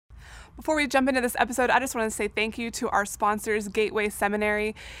Before we jump into this episode, I just want to say thank you to our sponsors, Gateway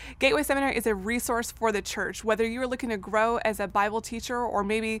Seminary. Gateway Seminary is a resource for the church. Whether you're looking to grow as a Bible teacher or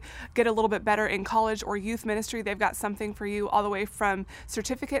maybe get a little bit better in college or youth ministry, they've got something for you all the way from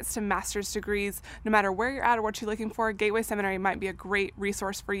certificates to master's degrees. No matter where you're at or what you're looking for, Gateway Seminary might be a great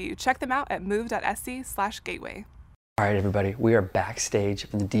resource for you. Check them out at move.sc/gateway. All right, everybody, we are backstage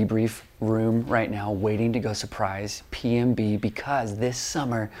in the debrief room right now, waiting to go surprise PMB because this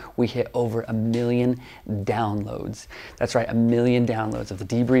summer we hit over 1 million downloads. That's right, 1 million downloads of the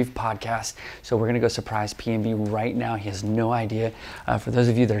Debrief podcast. So we're gonna go surprise PMB right now. He has no idea. For those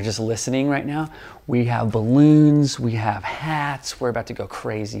of you that are just listening right now, we have balloons, we have hats. We're about to go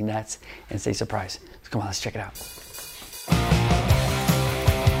crazy nuts and say surprise. So come on, let's check it out.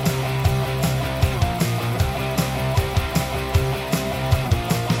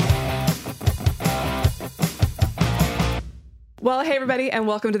 Well, hey everybody, and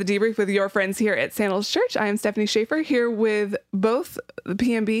welcome to the Debrief with your friends here at Sandals Church. I am Stephanie Schaefer here with both the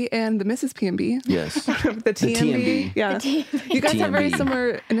PMB and the Mrs. PMB. Yes. the TMB. Yeah. You guys have very TMB.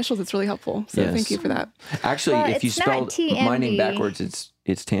 similar initials. It's really helpful. So Yes. thank you for that. Actually, Well, if you it's not spelled my name TMB. backwards,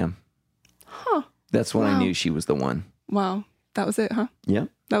 it's Tam. Huh. That's when Wow. I knew she was the one. Wow. That was it, huh? Yeah.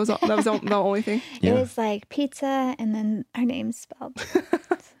 That was the only thing. Yeah. It was like pizza and then our names spelled.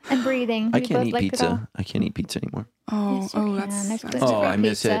 And breathing. I We can't both eat liked it all. pizza. I can't eat pizza anymore. Oh, Yes, you can. that's There's that's gluten-free Oh, I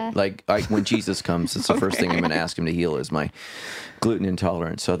miss pizza. it. Like when Jesus comes, it's the first thing I'm going to ask him to heal is my gluten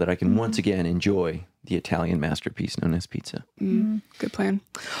intolerance so that I can once again enjoy the Italian masterpiece known as pizza. Good plan.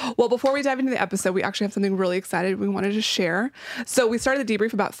 Well, before we dive into the episode, we actually have something really excited we wanted to share. So we started the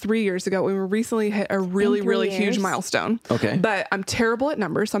Debrief about 3 years ago. We recently hit a really, 3 really huge years. milestone. Okay. But I'm terrible at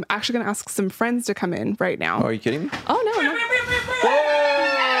numbers, so I'm actually going to ask some friends to come in right now. Oh, are you kidding me? Oh, no.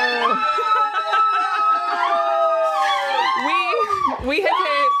 We have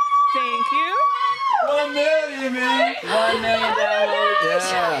hit, thank you. 1 million, man. 1 million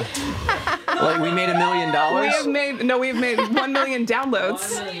downloads. Yeah. Like we made $1 million? We've made 1 million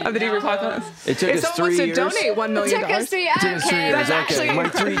downloads of the Debrief podcast. It took If us someone 3 wants to years. donate $1 million. Took us 3 It took us 3 years. That's Okay. actually- My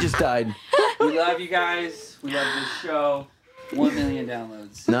 3 just died. We love you guys. We love this show. 1 million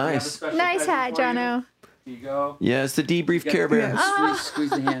downloads. Nice. We have a special Nice present hat, for you. Jono. Here you go. Yeah, it's the Debrief You Care gotta- Bear. Yes.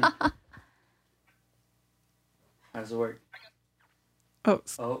 Squeeze the hand. How does it work? Oh,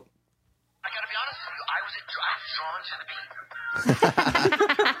 Oh. I gotta be honest with you, I was drawn to the beat. How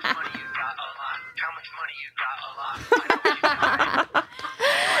much money you got a lot? How much money you got a lot?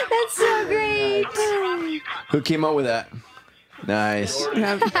 That's so great. Who came up with that? Nice.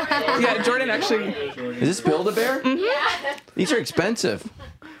 yeah, Jordan actually, Is this Build-A-Bear? Mm-hmm. These are expensive.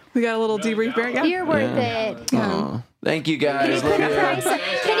 we got a little debrief bear. Yeah. You're worth it. Oh, thank you Can you guys. put Love a you. price on,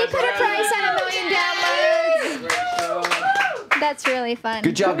 can you put a price on 1 million downloads? That's really fun.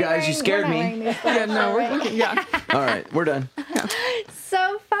 Good job, Are we guys. You scared we're not me. wearing these Yeah, no, we're clothes, looking, yeah. All right, we're done.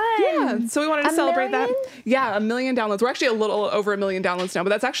 So fun. Yeah, so we wanted to A celebrate million? that. Yeah, 1 million downloads. We're actually a little over 1 million downloads now, but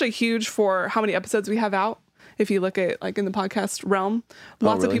that's actually huge for how many episodes we have out. If you look at like in the podcast realm,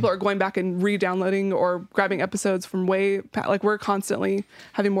 lots of really? people are going back and re-downloading or grabbing episodes from like we're constantly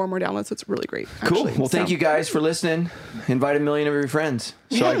having more and more downloads. So it's really great. Cool. Actually. Well, thank So- you guys for listening. Invite 1 million of your friends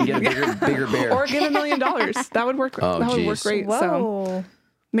so I can get a bigger bear. Or give $1 million. That would work. Oh, that would work geez. great. So Whoa.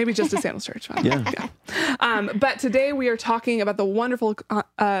 maybe just a Sandals Church. Yeah. But today we are talking about the wonderful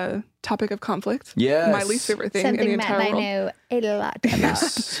topic of conflict. Yes. My least favorite thing in the Something Matt entire and I world. know a lot about.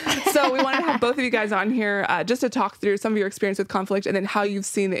 Yes. So we wanted to have both of you guys on here just to talk through some of your experience with conflict and then how you've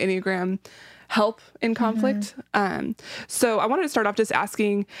seen the Enneagram help in conflict. So I wanted to start off just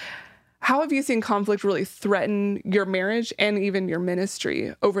asking, how have you seen conflict really threaten your marriage and even your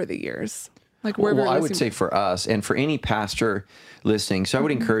ministry over the years? Like where Well, we're I would listening- say for us and for any pastor listening, so I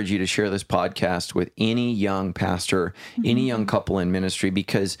would encourage you to share this podcast with any young pastor, any young couple in ministry,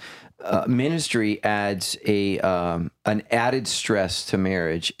 because ministry adds an added stress to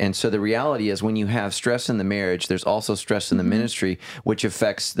marriage. And so the reality is when you have stress in the marriage, there's also stress in the ministry, which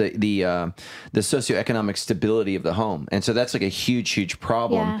affects the socioeconomic stability of the home. And so that's like a huge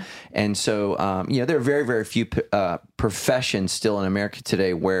problem. Yeah. And so, there are very, very few professions still in America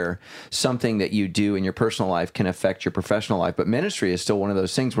today where something that you do in your personal life can affect your professional life. But ministry is still one of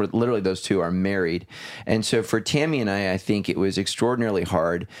those things where literally those two are married. And so for Tammy and I think it was extraordinarily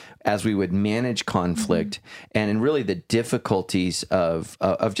hard as we would manage conflict. And really the difficulties of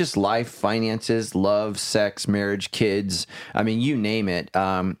just life, finances, love, sex, marriage, kids. I mean, you name it.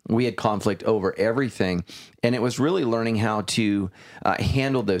 We had conflict over everything. And it was really learning how to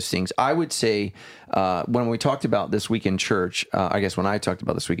handle those things. I would say when we talked about this week in church, I guess when I talked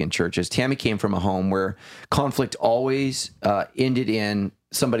about this week in church, is Tammy came from a home where conflict always ended in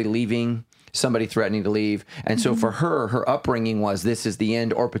somebody leaving, somebody threatening to leave. And so for her, her upbringing was this is the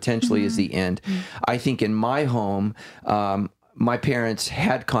end or potentially is the end. I think in my home, my parents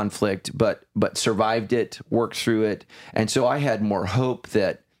had conflict, but survived it, worked through it. And so I had more hope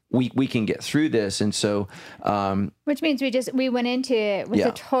that we can get through this. And so, which means we went into it with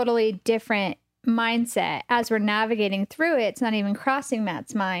a totally different mindset as we're navigating through it. It's not even crossing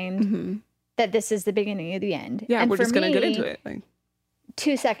Matt's mind that this is the beginning of the end. Yeah, and we're just going to get into it.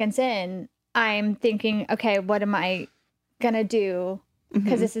 2 seconds in, I'm thinking, okay, what am I going to do?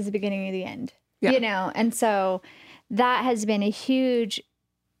 Because this is the beginning of the end, you know? And so that has been a huge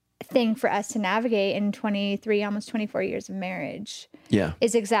thing for us to navigate in 23, almost 24 years of marriage. Yeah.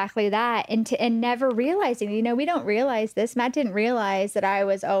 Is exactly that. And never realizing, you know, we don't realize this. Matt didn't realize that I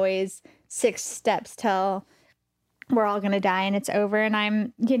was always 6 steps till we're all going to die and it's over. And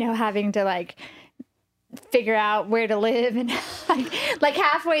I'm, you know, having to like figure out where to live. And like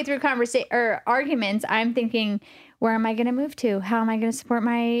halfway through conversation or arguments, I'm thinking, where am I going to move to? How am I going to support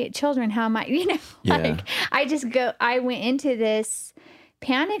my children? How am I, you know, like I went into this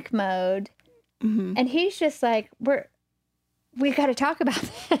panic mode and he's just like, we got to talk about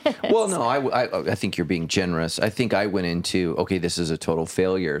this. Well, no, I think you're being generous. I think I went into, okay, this is a total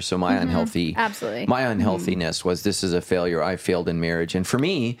failure. So my my unhealthiness was this is a failure. I failed in marriage. And for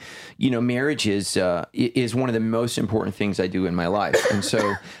me, you know, marriage is one of the most important things I do in my life. And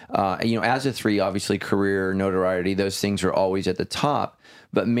so, you know, as a 3, obviously career, notoriety, those things are always at the top.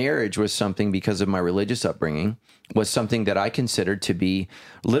 But marriage was something, because of my religious upbringing, was something that I considered to be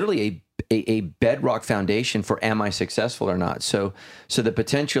literally a bedrock foundation for am I successful or not. So the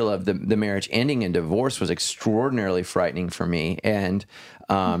potential of the marriage ending in divorce was extraordinarily frightening for me. And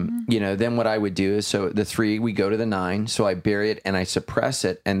you know, then what I would do is, so the 3, we go to the 9, so I bury it and I suppress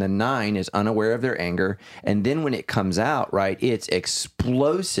it, and the 9 is unaware of their anger, and then when it comes out, right, it's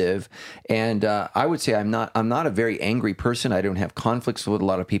explosive. And I would say I'm not a very angry person. I don't have conflicts with a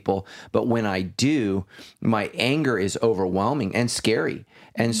lot of people, but when I do, my anger is overwhelming and scary.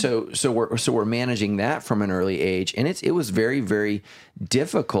 And so we're managing that from an early age, and it was very, very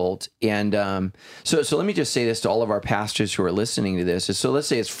difficult. And so let me just say this to all of our pastors who are listening to this: is, so let's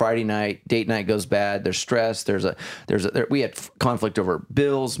say it's Friday night, date night goes bad, there's stress, we had conflict over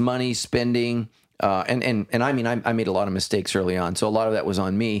bills, money, spending. And I mean, I made a lot of mistakes early on, so a lot of that was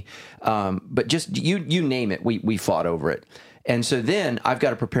on me. But just you name it, we fought over it. And so then I've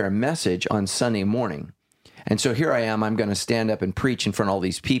got to prepare a message on Sunday morning. And so here I am, I'm going to stand up and preach in front of all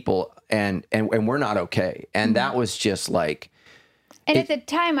these people, and we're not okay. And that was just like... And at the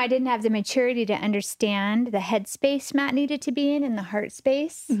time, I didn't have the maturity to understand the headspace Matt needed to be in and the heart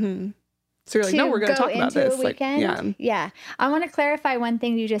space. So you're like, no, we're going to talk about this. Like, yeah. I want to clarify one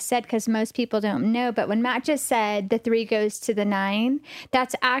thing you just said, because most people don't know. But when Matt just said the 3 goes to the 9,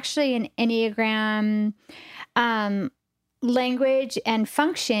 that's actually an Enneagram language and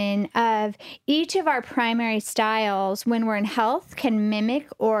function of each of our primary styles, when we're in health, can mimic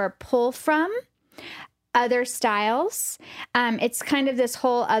or pull from other styles. It's kind of this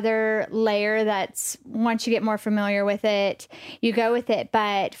whole other layer that's, once you get more familiar with it, you go with it.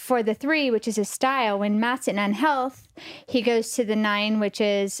 But for the 3, which is a style, when Matt's in unhealth, he goes to the 9, which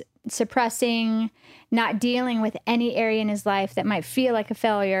is suppressing, not dealing with any area in his life that might feel like a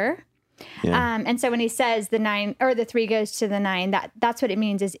failure. Yeah. And so when he says the 9 or the 3 goes to the 9, that's what it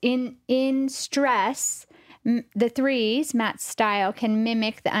means, is in stress, the 3s, Matt's style, can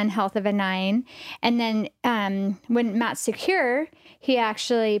mimic the unhealth of a 9. And then when Matt's secure, he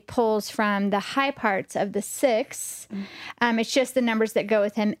actually pulls from the high parts of the 6. It's just the numbers that go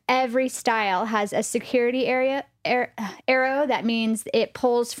with him. Every style has a security arrow. That means it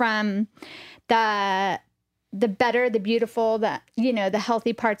pulls from the better, the beautiful, the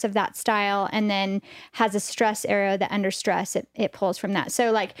healthy parts of that style, and then has a stress arrow that under stress, it pulls from that.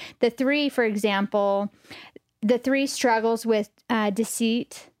 So like the 3, for example, the 3 struggles with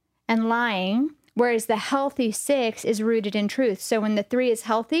deceit and lying, whereas the healthy 6 is rooted in truth. So when the 3 is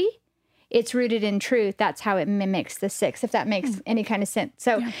healthy, it's rooted in truth. That's how it mimics the 6, if that makes any kind of sense.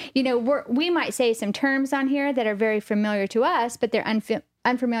 So, you know, we might say some terms on here that are very familiar to us, but they're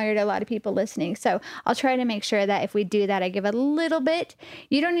unfamiliar to a lot of people listening. So I'll try to make sure that if we do that, I give a little bit.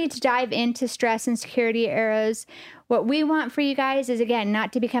 You don't need to dive into stress and security arrows. What we want for you guys is, again,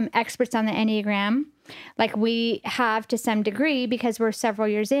 not to become experts on the Enneagram. Like we have to some degree because we're several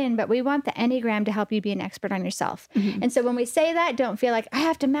years in, but we want the Enneagram to help you be an expert on yourself. And so when we say that, don't feel like I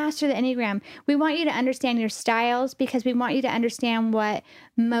have to master the Enneagram. We want you to understand your styles because we want you to understand what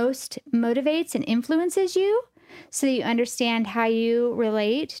most motivates and influences you so that you understand how you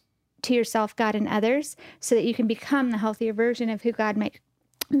relate to yourself, God, and others so that you can become the healthier version of who God meant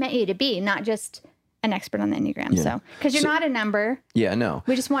you to be, not just an expert on the Enneagram. Yeah. So, because you're not a number. Yeah, no.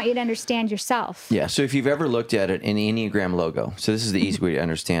 We just want you to understand yourself. Yeah, so if you've ever looked at it, an Enneagram logo, so this is the easy way to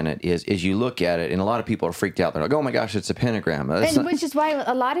understand it, is you look at it, and a lot of people are freaked out. They're like, oh my gosh, it's a pentagram. Which is why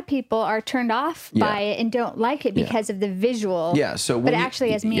a lot of people are turned off by it and don't like it because of the visual. Yeah, so but it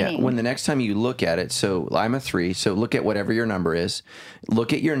actually has meaning. Yeah, when the next time you look at it, so I'm a 3, so look at whatever your number is,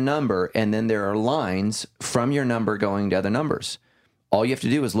 look at your number, and then there are lines from your number going to other numbers. All you have to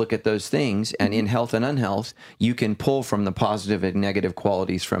do is look at those things, and in health and unhealth, you can pull from the positive and negative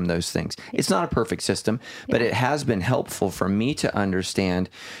qualities from those things. It's not a perfect system, but it has been helpful for me to understand,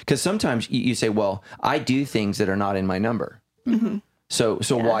 because sometimes you say, well, I do things that are not in my number. So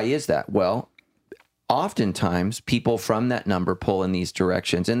why is that? Well, oftentimes people from that number pull in these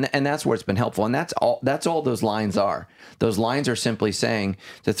directions, and that's where it's been helpful. And that's all those lines are. Those lines are simply saying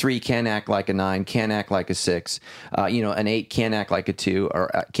the 3 can act like a 9, can act like a 6, an 8 can act like a 2, or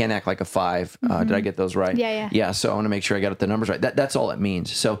can act like a 5. Did I get those right? Yeah. So I want to make sure I got the numbers right. That's all it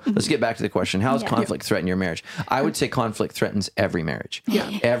means. So let's get back to the question: how does conflict threaten your marriage? I would say conflict threatens every marriage.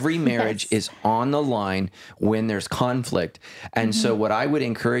 Every marriage is on the line when there's conflict, and so what I would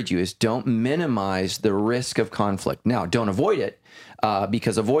encourage you is don't minimize the risk of conflict. Now, don't avoid it,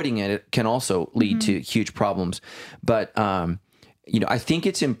 because avoiding it can also lead to huge problems. But I think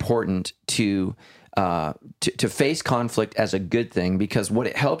it's important to face conflict as a good thing, because what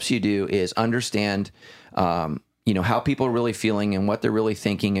it helps you do is understand how people are really feeling and what they're really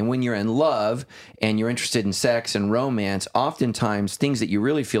thinking. And when you're in love and you're interested in sex and romance, oftentimes things that you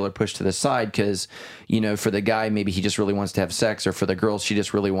really feel are pushed to the side because, for the guy, maybe he just really wants to have sex, or for the girl, she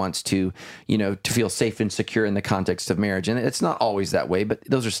just really wants to feel safe and secure in the context of marriage. And it's not always that way, but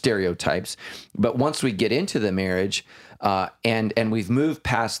those are stereotypes. But once we get into the marriage, and we've moved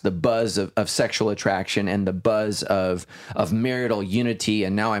past the buzz of sexual attraction and the buzz of marital unity,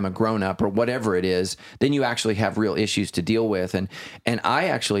 and now I'm a grown up or whatever it is, then you actually have real issues to deal with. And I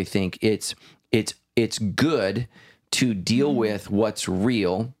actually think it's good to deal with what's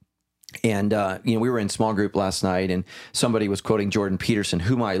real. And, we were in small group last night, and somebody was quoting Jordan Peterson,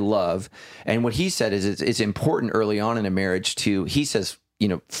 whom I love. And what he said is it's important early on in a marriage he says,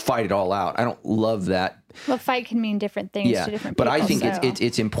 fight it all out. I don't love that. Well, fight can mean different things to different people. But I think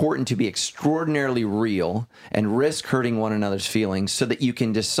it's important to be extraordinarily real and risk hurting one another's feelings so that you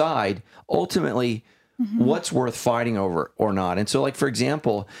can decide ultimately what's worth fighting over or not. And so, like, for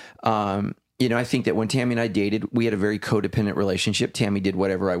example, I think that when Tammy and I dated, we had a very codependent relationship. Tammy did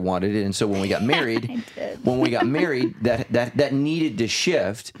whatever I wanted. And so when we got married, that needed to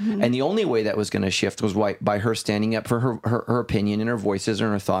shift. And the only way that was going to shift was by her standing up for her opinion and her voices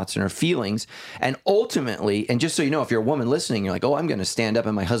and her thoughts and her feelings. And ultimately, and just so you know, if you're a woman listening, you're like, oh, I'm going to stand up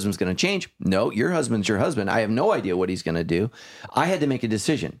and my husband's going to change. No, your husband's your husband. I have no idea what he's going to do. I had to make a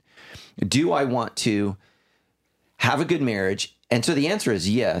decision. Do I want to have a good marriage? And so the answer is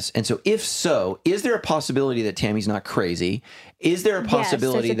yes. And so if so, is there a possibility that Tammy's not crazy? Is there a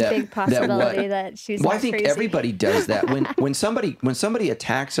possibility big possibility that she's not crazy? I think everybody does that. When somebody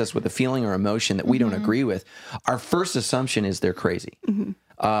attacks us with a feeling or emotion that we don't agree with, our first assumption is they're crazy.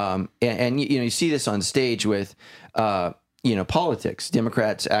 And you see this on stage with politics.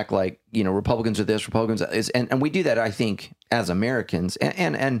 Democrats act like, Republicans are this, Republicans is, and we do that, I think, as Americans,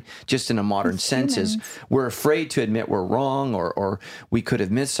 and just in a modern sense, is we're afraid to admit we're wrong or we could have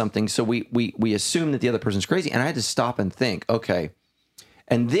missed something. So we assume that the other person's crazy. And I had to stop and think, okay.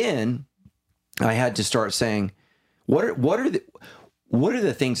 And then I had to start saying, what are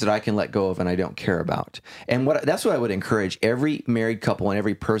the things that I can let go of and I don't care about? And that's what I would encourage every married couple and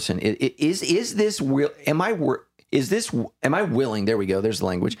every person. Am I willing, there we go, there's the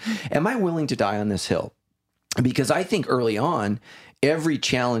language. Am I willing to die on this hill? Because I think early on, every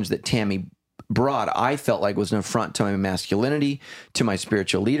challenge that Tammy brought, I felt like was an affront to my masculinity, to my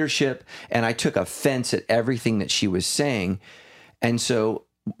spiritual leadership, and I took offense at everything that she was saying. And so,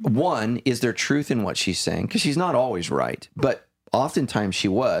 one, is there truth in what she's saying? Because she's not always right, but oftentimes she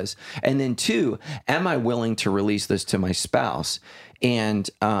was. And then two, am I willing to release this to my spouse? And,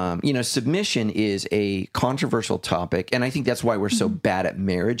 submission is a controversial topic. And I think that's why we're so bad at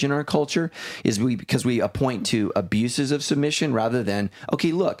marriage in our culture, is because we point to abuses of submission rather than,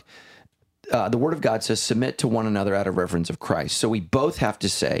 okay, look, the Word of God says submit to one another out of reverence of Christ. So we both have to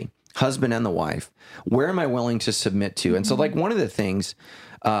say, husband and the wife, where am I willing to submit to? And so like one of the things,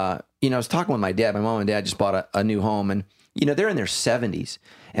 I was talking with my dad. My mom and dad just bought a new home, and they're in their 70s,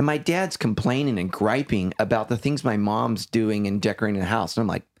 and my dad's complaining and griping about the things my mom's doing and decorating the house. And I'm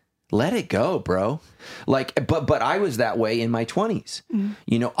like, let it go, bro. Like, but I was that way in my 20s.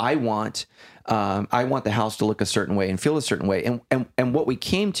 I want the house to look a certain way and feel a certain way. And what we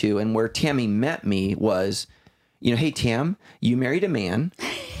came to, and where Tammy met me was, hey, Tam, you married a man.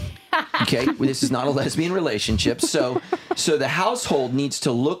 Okay, this is not a lesbian relationship. So the household needs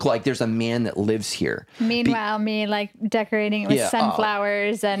to look like there's a man that lives here. Meanwhile, me like decorating it with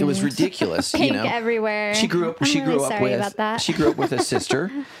sunflowers and it was ridiculous. Pink everywhere. She grew up with a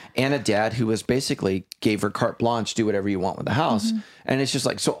sister and a dad who was basically gave her carte blanche, do whatever you want with the house. And it's just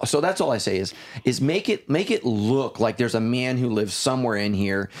like so that's all I say is make it look like there's a man who lives somewhere in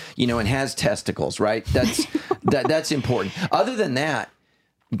here, and has testicles, right? That's important. Other than that,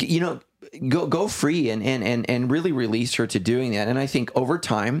 go free and really release her to doing that. And I think over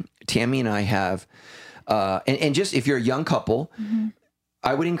time, Tammy and I have, and just if you're a young couple,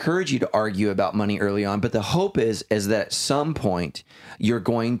 I would encourage you to argue about money early on. But the hope is that at some point you're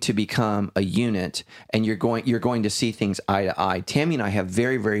going to become a unit, and you're going to see things eye to eye. Tammy and I have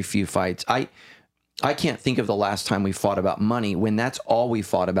very, very few fights. I can't think of the last time we fought about money when that's all we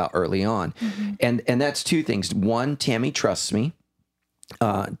fought about early on. And that's two things. One, Tammy trusts me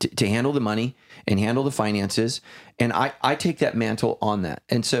to handle the money and handle the finances. And I take that mantle on that.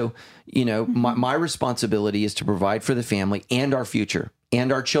 And so, my responsibility is to provide for the family and our future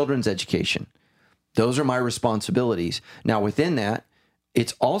and our children's education. Those are my responsibilities. Now, within that,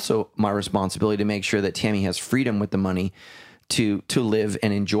 it's also my responsibility to make sure that Tammy has freedom with the money to live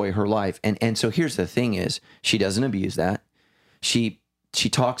and enjoy her life. And so here's the thing is, she doesn't abuse that. She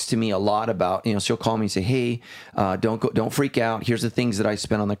talks to me a lot about, she'll call me and say, hey, don't freak out. Here's the things that I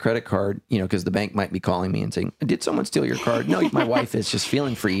spent on the credit card, because the bank might be calling me and saying, did someone steal your card? No, my wife is just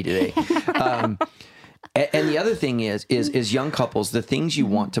feeling free today. And the other thing is young couples, the things you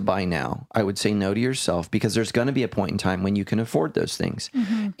want to buy now, I would say no to yourself, because there's going to be a point in time when you can afford those things.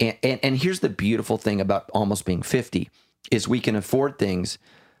 And here's the beautiful thing about almost being 50 is we can afford things.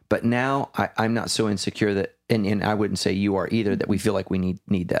 But now I'm not so insecure that, and I wouldn't say you are either, that we feel like we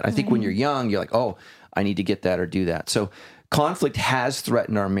need that. I think when you're young, you're like, oh, I need to get that or do that. So conflict has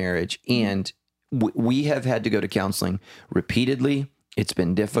threatened our marriage, and we have had to go to counseling repeatedly. It's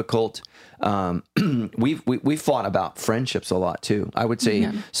been difficult. We've fought about friendships a lot too. I would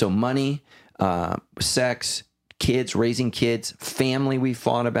say, so money, sex, kids, raising kids, family we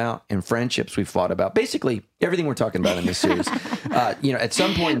fought about, and friendships we fought about. Basically, everything we're talking about in this series. At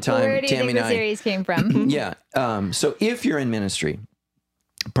some point in time, where do you Tammy think and the I, series came from? So if you're in ministry,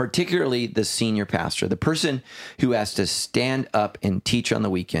 particularly the senior pastor, the person who has to stand up and teach on the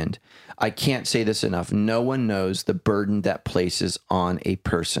weekend, I can't say this enough. No one knows the burden that places on a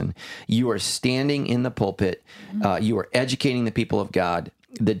person. You are standing in the pulpit. You are educating the people of God.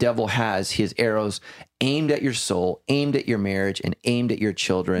 The devil has his arrows aimed at your soul, aimed at your marriage, and aimed at your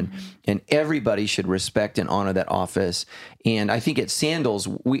children. And everybody should respect and honor that office. And I think at Sandals,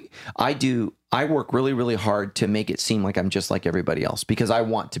 I work really, really hard to make it seem like I'm just like everybody else, because I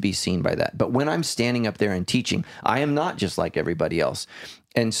want to be seen by that. But when I'm standing up there and teaching, I am not just like everybody else.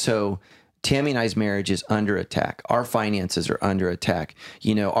 And so Tammy and I's marriage is under attack. Our finances are under attack.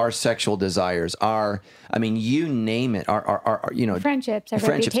 Our sexual desires, you name it, our friendships,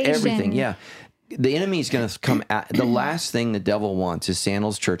 reputation. Everything. Yeah. The enemy is going to come at the last thing the devil wants is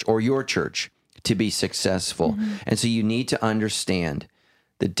Sandals Church or your church to be successful. And so you need to understand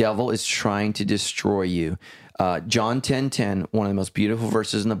the devil is trying to destroy you. John 10:10, one of the most beautiful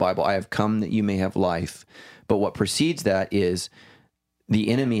verses in the Bible, I have come that you may have life. But what precedes that is the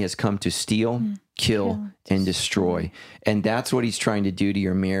enemy has come to steal, kill, and destroy. And that's what he's trying to do to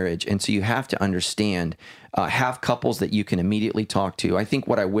your marriage. And so you have to understand, have couples that you can immediately talk to. I think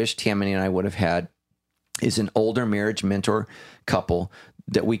what I wish Tammy and I would have had is an older marriage mentor couple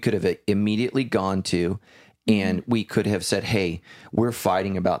that we could have immediately gone to, and we could have said, hey, we're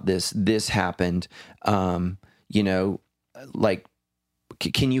fighting about this. This happened.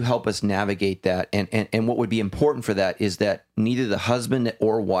 Can you help us navigate that? And what would be important for that is that neither the husband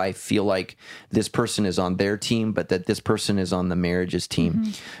or wife feel like this person is on their team, but that this person is on the marriage's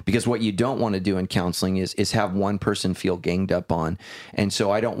team. Because what you don't want to do in counseling is have one person feel ganged up on. And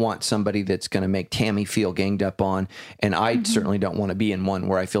so I don't want somebody that's going to make Tammy feel ganged up on. And I certainly don't want to be in one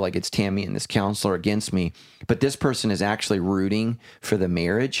where I feel like it's Tammy and this counselor against me. But this person is actually rooting for the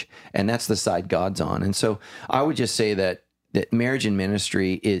marriage, and that's the side God's on. And so I would just say that marriage and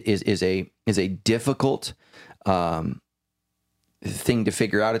ministry is a difficult thing to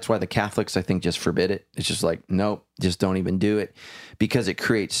figure out. It's why the Catholics, I think, just forbid it. It's just like, nope, just don't even do it, because it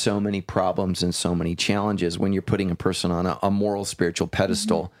creates so many problems and so many challenges when you're putting a person on a moral, spiritual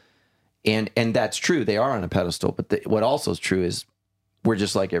pedestal. And that's true. They are on a pedestal. But what also is true is we're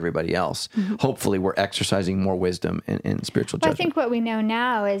just like everybody else. Hopefully, we're exercising more wisdom and spiritual Well, judgment. I think what we know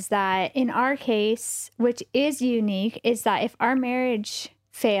now is that in our case, which is unique, is that if our marriage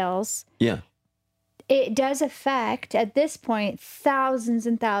fails, Yeah. it does affect, at this point, thousands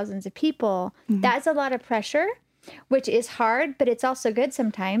and thousands of people. That's a lot of pressure, which is hard, but it's also good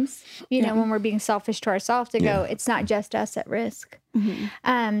sometimes, you know, when we're being selfish to ourselves to go, it's not just us at risk.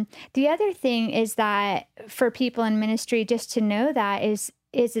 The other thing is that for people in ministry, just to know that is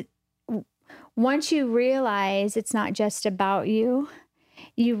once you realize it's not just about you,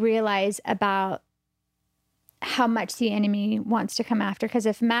 you realize about how much the enemy wants to come after. Because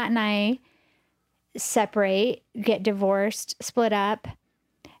if Matt and I separate, get divorced, split up,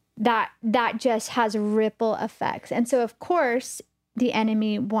 that just has ripple effects. And so, of course, the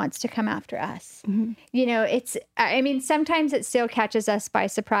enemy wants to come after us. You know, sometimes it still catches us by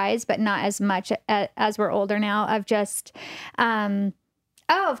surprise, but not as much as we're older now, of just,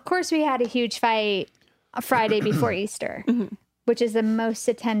 of course we had a huge fight Friday before Easter, which is the most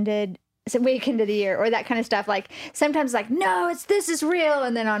attended weekend of the year, or that kind of stuff. Like sometimes like, no, this is real.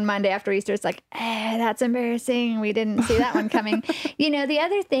 And then on Monday after Easter, it's like, that's embarrassing. We didn't see that one coming. You know, the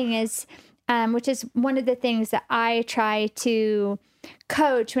other thing is, which is one of the things that I try to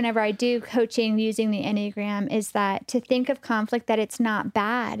coach whenever I do coaching using the Enneagram, is that to think of conflict, that it's not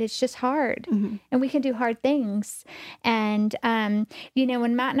bad. It's just hard. And we can do hard things. And, you know,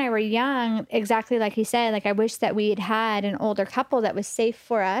 when Matt and I were young, exactly like he said, like, I wish that we had had an older couple that was safe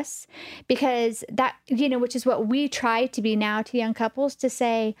for us, because that, you know, which is what we try to be now to young couples, to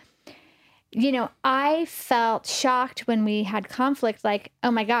say, you know, I felt shocked when we had conflict, like,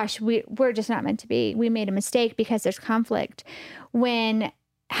 oh my gosh, we're just not meant to be. We made a mistake because there's conflict. When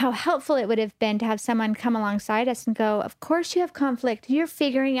how helpful it would have been to have someone come alongside us and go, of course you have conflict. You're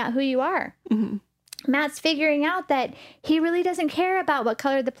figuring out who you are. Matt's figuring out that he really doesn't care about what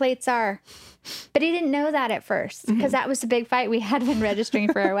color the plates are. But he didn't know that at first, because that was the big fight we had when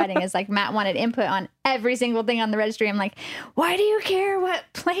registering for our wedding. Is like, Matt wanted input on every single thing on the registry. I'm like, why do you care what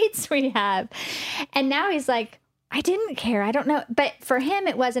plates we have? And now he's like, I didn't care. I don't know. But for him,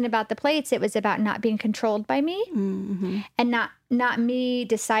 it wasn't about the plates. It was about not being controlled by me, and not me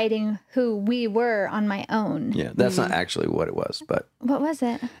deciding who we were on my own. Yeah, that's not actually what it was, but What was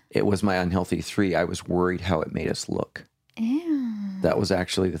it? it was my unhealthy 3. I was worried how it made us look. Ew. That was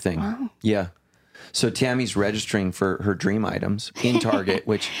actually the thing. Yeah. So Tammy's registering for her dream items in Target,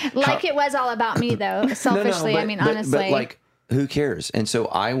 which It was all about me, though. Selfishly, I mean, honestly. But like, who cares? And so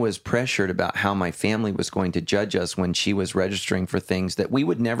I was pressured about how my family was going to judge us when she was registering for things that we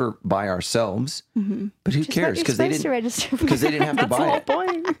would never buy ourselves. But who cares? Because they didn't have to buy it.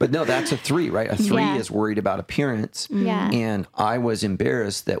 Point. But no, that's a 3, right? A 3 is worried about appearance. Yeah. And I was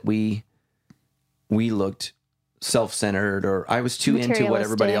embarrassed that we looked self-centered, or I was too into what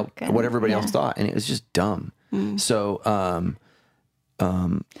everybody else thought, and it was just dumb. So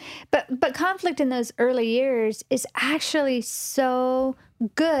But conflict in those early years is actually so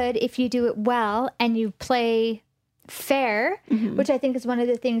good if you do it well and you play fair, which I think is one of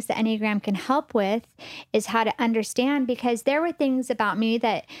the things the Enneagram can help with, is how to understand, because there were things about me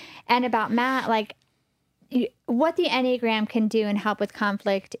and about Matt, like what the Enneagram can do and help with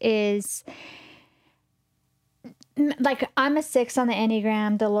conflict is, like, I'm a 6 on the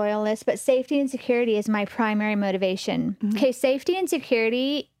Enneagram, the loyalist, but safety and security is my primary motivation. Okay, safety and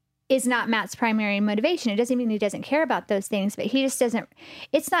security is not Matt's primary motivation. It doesn't mean he doesn't care about those things, but he just doesn't,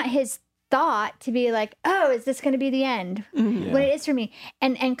 it's not his thought to be like, oh, is this going to be the end? When it is for me.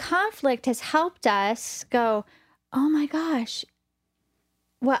 And conflict has helped us go, oh my gosh,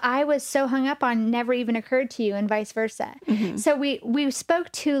 what I was so hung up on never even occurred to you, and vice versa. So we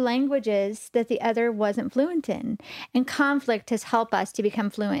spoke 2 languages that the other wasn't fluent in, and conflict has helped us to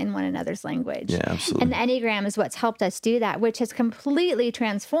become fluent in one another's language. yeah, absolutely. And the Enneagram is what's helped us do that, which has completely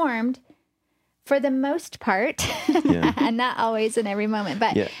transformed, for the most part, and not always in every moment,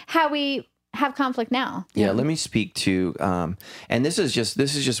 but how we have conflict now. Yeah, let me speak to, and this is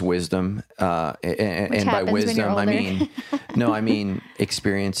just wisdom, and by wisdom I mean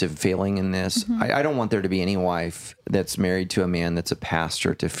experience of failing in this. I don't want there to be any wife that's married to a man that's a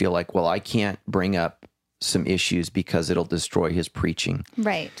pastor to feel like, well, I can't bring up some issues because it'll destroy his preaching.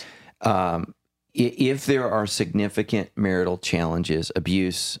 Right. If there are significant marital challenges,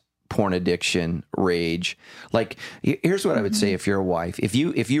 abuse, porn addiction, rage. Like, here's what I would say if you're a wife. If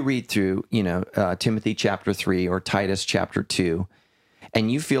you read through, Timothy chapter 3 or Titus chapter 2, and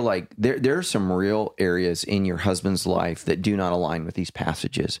you feel like there are some real areas in your husband's life that do not align with these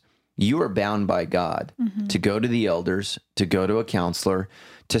passages, you are bound by God to go to the elders, to go to a counselor,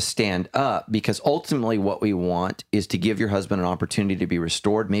 to stand up, because ultimately what we want is to give your husband an opportunity to be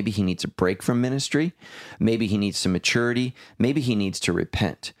restored. Maybe he needs a break from ministry. Maybe he needs some maturity. Maybe he needs to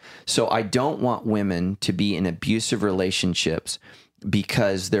repent. So I don't want women to be in abusive relationships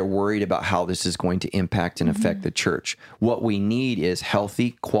because they're worried about how this is going to impact and affect the church. What we need is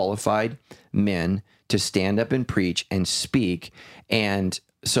healthy, qualified men to stand up and preach and speak. And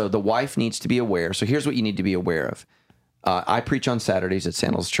so the wife needs to be aware. So here's what you need to be aware of. I preach on Saturdays at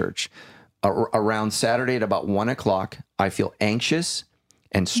Sandals Church. Around Saturday at about 1 o'clock, I feel anxious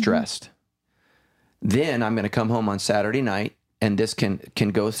and stressed. Then I'm going to come home on Saturday night, and this can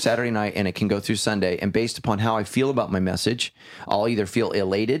go Saturday night and it can go through Sunday. And based upon how I feel about my message, I'll either feel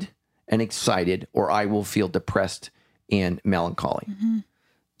elated and excited, or I will feel depressed and melancholy.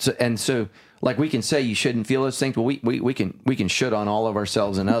 So like, we can say you shouldn't feel those things, but we can should on all of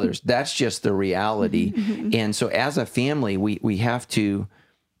ourselves and others. That's just the reality. And so as a family, we have to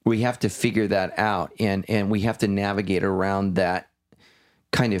figure that out, and we have to navigate around that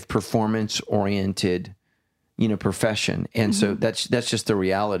kind of performance oriented, profession. And so that's just the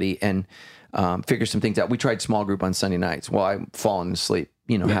reality, and figure some things out. We tried small group on Sunday nights. Well, I'm falling asleep,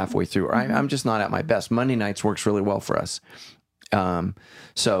 halfway through. Or I'm just not at my best. Monday nights works really well for us.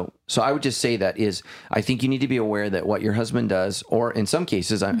 So I would just say that I think you need to be aware that what your husband does, or in some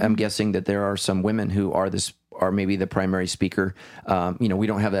cases, I'm guessing that there are some women who are maybe the primary speaker. We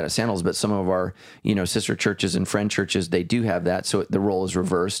don't have that at Sandals, but some of our, sister churches and friend churches, they do have that. So the role is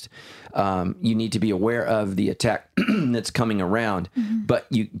reversed. You need to be aware of the attack that's coming around, but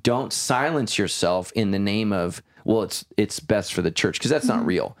you don't silence yourself in the name of, well, it's best for the church, because that's not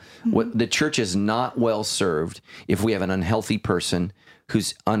real. What the church is not well served if we have an unhealthy person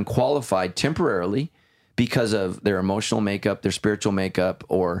who's unqualified temporarily because of their emotional makeup, their spiritual makeup,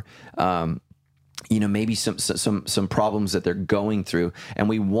 or maybe some problems that they're going through, and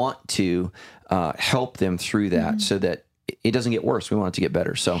we want to help them through that so that it doesn't get worse. We want it to get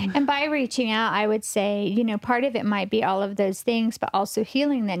better. So, and by reaching out, I would say, part of it might be all of those things, but also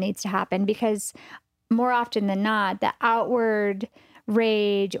healing that needs to happen, because more often than not, the outward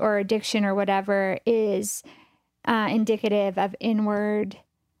rage or addiction or whatever is indicative of inward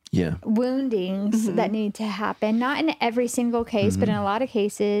woundings that need to happen. Not in every single case, but in a lot of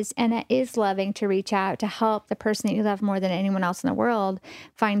cases. And it is loving to reach out to help the person that you love more than anyone else in the world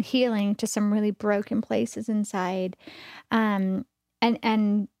find healing to some really broken places inside. And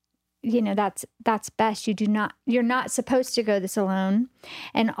that's best. You're not supposed to go this alone.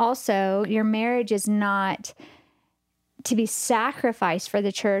 And also, your marriage is not to be sacrificed for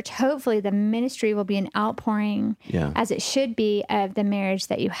the church. Hopefully the ministry will be an outpouring, as it should be, of the marriage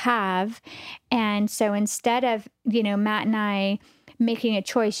that you have. And so instead of, Matt and I making a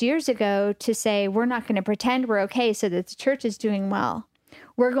choice years ago to say, we're not going to pretend we're okay so that the church is doing well,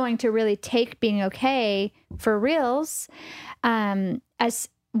 we're going to really take being okay for reals as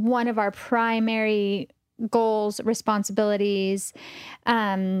one of our primary goals, responsibilities,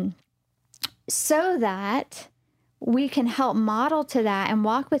 so that we can help model to that and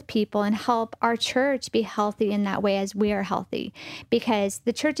walk with people and help our church be healthy in that way as we are healthy. Because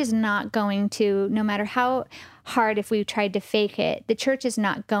the church is not going to, no matter how hard, if we tried to fake it, the church is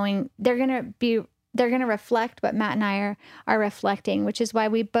not going, they're going to reflect what Matt and I are reflecting, which is why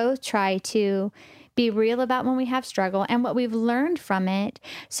we both try to be real about when we have struggle and what we've learned from it.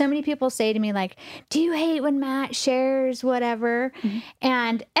 So many people say to me, like, do you hate when Matt shares whatever?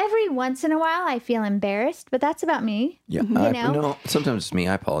 And every once in a while I feel embarrassed, but that's about me. Yeah. No, sometimes it's me.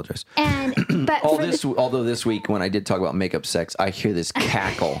 I apologize. And but although this week when I did talk about makeup sex, I hear this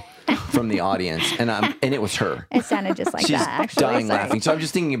cackle from the audience, and it was her. It sounded just like She's that, actually. dying laughing. So I'm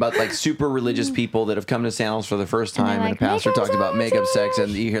just thinking about like super religious people that have come to Sandals for the first time, and a pastor talks about makeup sex,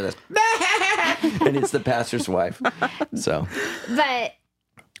 and you hear this, and it's the pastor's wife. So,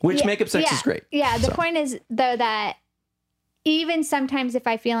 which makeup sex is great. Yeah. The point is, though, that even sometimes if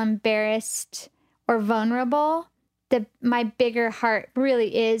I feel embarrassed or vulnerable, my bigger heart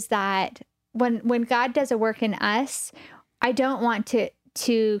really is that when God does a work in us, I don't want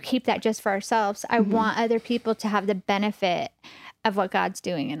to keep that just for ourselves. I want other people to have the benefit of what God's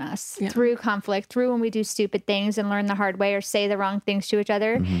doing in us through conflict, through when we do stupid things and learn the hard way or say the wrong things to each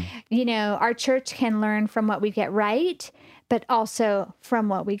other. Our church can learn from what we get right, but also from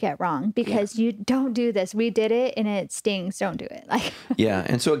what we get wrong, because you don't do this. We did it and it stings. Don't do it. Like, Yeah.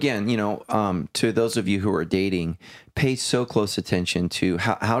 And so again, to those of you who are dating, pay so close attention to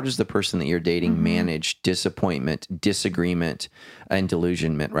how does the person that you're dating manage disappointment, disagreement, and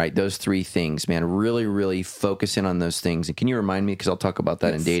delusionment, right? Those three things, man, really, really focus in on those things. And can you remind me, because I'll talk about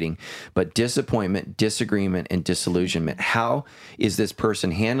that in dating, but disappointment, disagreement, and disillusionment. How is this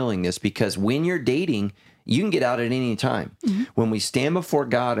person handling this? Because when you're dating, you can get out at any time. When we stand before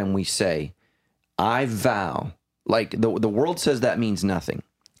God and we say, I vow, like the world says that means nothing.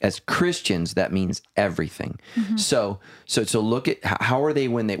 As Christians, that means everything. So look at how are they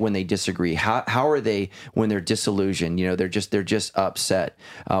when they disagree? How are they when they're disillusioned? They're just upset.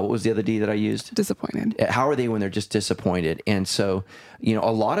 What was the other D that I used? Disappointed. How are they when they're just disappointed? And so,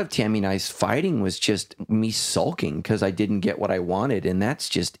 a lot of Tammy and I's fighting was just me sulking because I didn't get what I wanted, and that's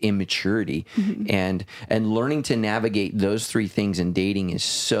just immaturity. And learning to navigate those three things in dating is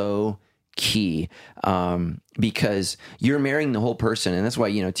so key, because you're marrying the whole person. And that's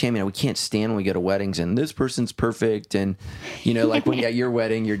why, Tammy and I, we can't stand when we go to weddings and this person's perfect. And, like when at your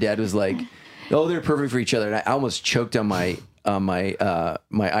wedding, your dad was like, oh, they're perfect for each other. And I almost choked on my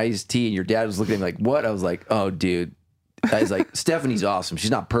iced tea, and your dad was looking at me like, what? I was like, oh, dude. I was like, Stephanie's awesome.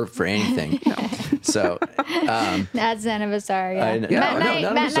 She's not perfect for anything. So that's none of us are. Yeah. Matt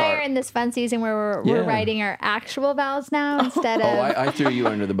and I are in this fun season where we're writing our actual vows now instead of. I threw you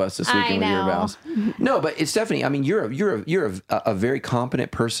under the bus this weekend with your vows. No, but it's Stephanie. I mean, you're a very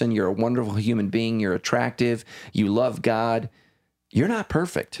competent person. You're a wonderful human being. You're attractive. You love God. You're not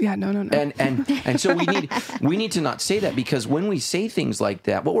perfect. Yeah, no. And so we need to not say that, because when we say things like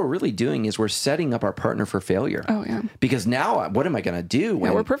that, what we're really doing is we're setting up our partner for failure. Oh, yeah. Because now, what am I going to do?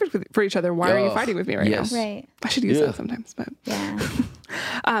 Yeah, we're perfect for each other. Why are you fighting with me right now? Right. I should use that sometimes, but yeah.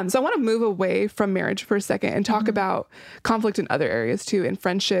 So I want to move away from marriage for a second and talk about conflict in other areas too, in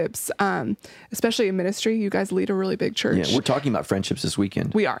friendships, especially in ministry. You guys lead a really big church. Yeah, we're talking about friendships this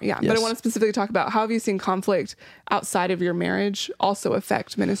weekend. We are, yeah. Yes. But I want to specifically talk about, how have you seen conflict outside of your marriage also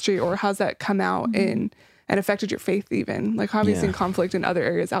affect ministry, or how's that come out and affected your faith even? Like, how have you seen conflict in other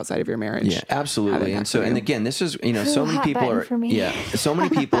areas outside of your marriage? Yeah, absolutely. And so, and again, this is, so many people are, so many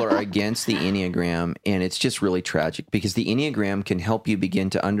people are against the Enneagram, and it's just really tragic, because the Enneagram can help you begin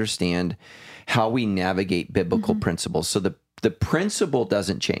to understand how we navigate biblical principles. So the principle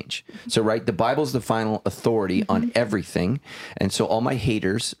doesn't change. So, right, the Bible's the final authority on everything. And so all my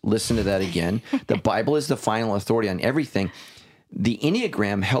haters, listen to that again. The Bible is the final authority on everything. The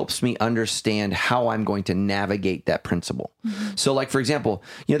Enneagram helps me understand how I'm going to navigate that principle. So, like, for example,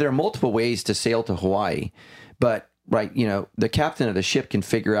 there are multiple ways to sail to Hawaii, but right, the captain of the ship can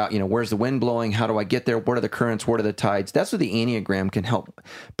figure out, where's the wind blowing? How do I get there? What are the currents? What are the tides? That's what the Enneagram can help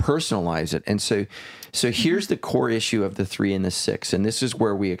personalize it. And so here's the core issue of the 3 and the 6, and this is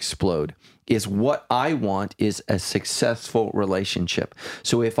where we explode. Is what I want is a successful relationship.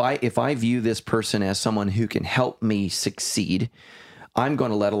 So if I view this person as someone who can help me succeed, I'm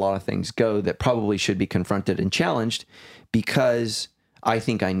going to let a lot of things go that probably should be confronted and challenged, because I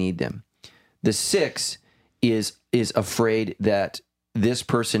think I need them. The 6 is afraid that this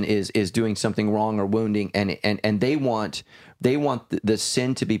person is doing something wrong or wounding, and they want the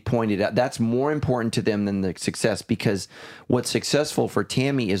sin to be pointed out. That's more important to them than the success, because what's successful for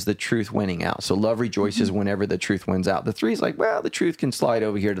Tammy is the truth winning out. So love rejoices whenever the truth wins out. The 3 is like, well, the truth can slide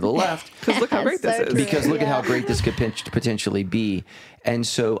over here to the left. Because look how great this is. Because look at how great this could potentially be. And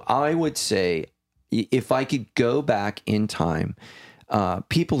so I would say, if I could go back in time,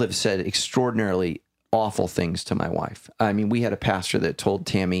 people have said extraordinarily awful things to my wife. I mean, we had a pastor that told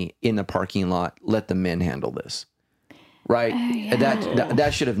Tammy in the parking lot, let the men handle this. Right?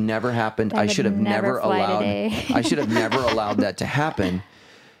 That should have never happened. I should have never allowed that to happen.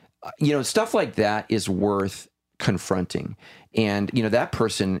 Stuff like that is worth confronting. And, that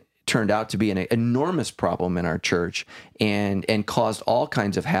person turned out to be an enormous problem in our church and caused all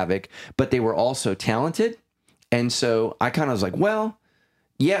kinds of havoc, but they were also talented. And so I kind of was like, well,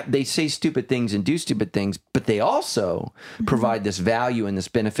 yeah, they say stupid things and do stupid things, but they also provide this value and this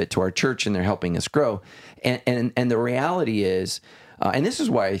benefit to our church, and they're helping us grow. And the reality is, and this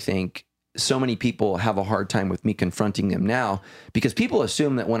is why I think so many people have a hard time with me confronting them now, because people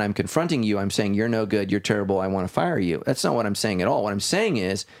assume that when I'm confronting you, I'm saying, you're no good, you're terrible, I want to fire you. That's not what I'm saying at all. What I'm saying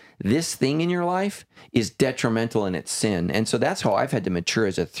is, this thing in your life is detrimental in its sin. And so that's how I've had to mature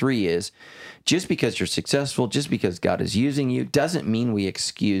as a 3 is, just because you're successful, just because God is using you, doesn't mean we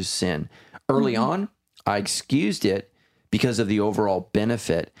excuse sin. Early on, I excused it because of the overall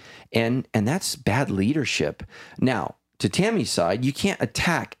benefit. And that's bad leadership. Now, to Tammy's side, you can't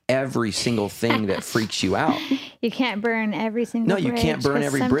attack every single thing that freaks you out. You can't burn every single No, you bridge, can't burn 'cause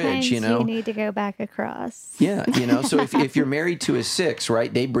every bridge, you sometimes know. You need to go back across. Yeah, so if you're married to a 6,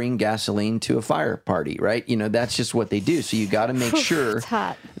 right, they bring gasoline to a fire party, right? That's just what they do. So you got to make sure It's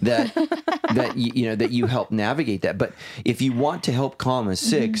hot. that that you help navigate that. But if you want to help calm a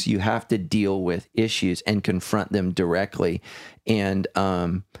 6, you have to deal with issues and confront them directly. And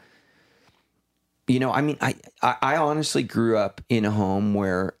I honestly grew up in a home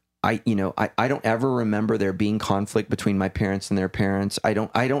where I don't ever remember there being conflict between my parents and their parents. I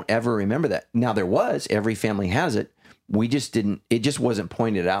don't ever remember that. Now there was, every family has it. We just didn't, it just wasn't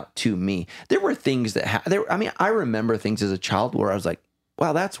pointed out to me. There were things that, I remember things as a child where I was like,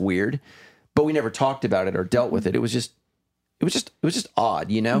 wow, that's weird, but we never talked about it or dealt with it. It was just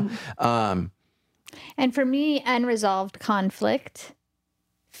odd, And for me, unresolved conflict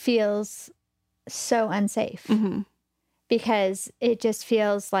feels so unsafe. Because it just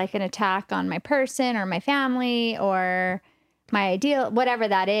feels like an attack on my person or my family or my ideal, whatever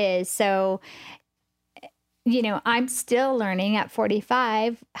that is. So, I'm still learning at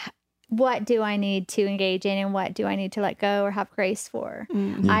 45, what do I need to engage in and what do I need to let go or have grace for?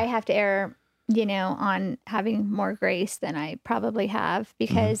 I have to err, on having more grace than I probably have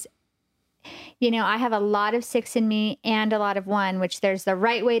because I have a lot of 6 in me and a lot of 1, which there's the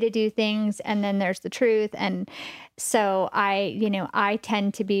right way to do things and then there's the truth. And so I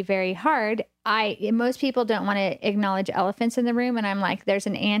tend to be very hard. Most people don't want to acknowledge elephants in the room. And I'm like, there's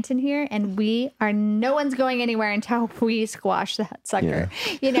an ant in here and no one's going anywhere until we squash that sucker,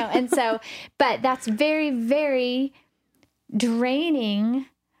 And so, but that's very, very draining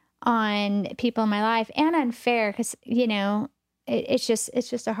on people in my life and unfair because, it's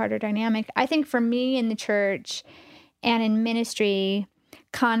just a harder dynamic. I think for me in the church and in ministry,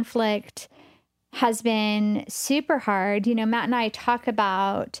 conflict has been super hard. Matt and I talk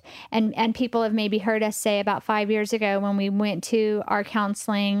about, and people have maybe heard us say about 5 years ago when we went to our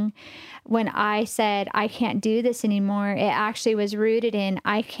counseling, when I said, I can't do this anymore, it actually was rooted in,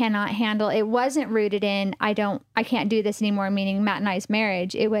 I cannot handle, it wasn't rooted in, I can't do this anymore, meaning Matt and I's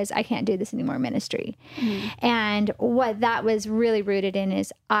marriage. It was, I can't do this anymore ministry. And what that was really rooted in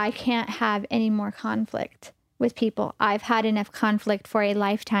is I can't have any more conflict with people. I've had enough conflict for a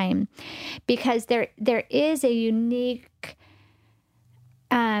lifetime because there is a unique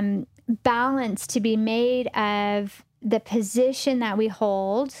balance to be made of the position that we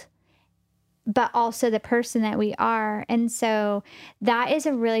hold, but also the person that we are. And so that is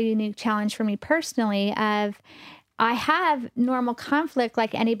a really unique challenge for me personally of I have normal conflict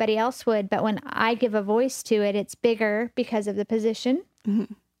like anybody else would, but when I give a voice to it, it's bigger because of the position.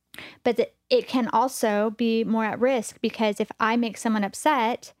 But it can also be more at risk because if I make someone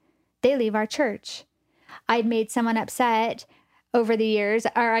upset, they leave our church. I've made someone upset over the years,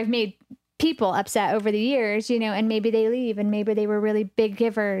 or I've made people upset over the years, and maybe they leave and maybe they were really big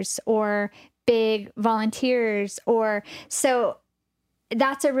givers or big volunteers so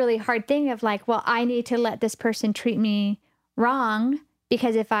that's a really hard thing of like, well, I need to let this person treat me wrong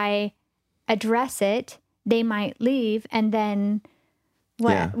because if I address it, they might leave and then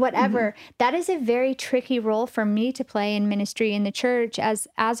whatever. That is a very tricky role for me to play in ministry in the church as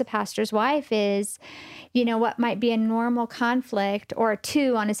a pastor's wife is, what might be a normal conflict or a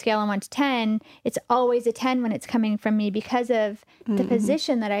 2 on a scale of 1 to 10. It's always a 10 when it's coming from me because of the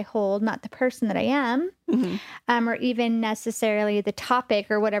position that I hold, not the person that I am, or even necessarily the topic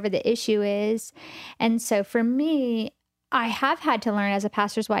or whatever the issue is. And so for me, I have had to learn as a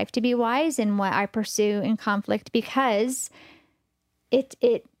pastor's wife to be wise in what I pursue in conflict because it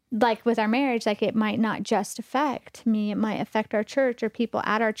like with our marriage, like it might not just affect me, it might affect our church or people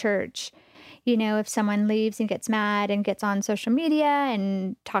at our church. If someone leaves and gets mad and gets on social media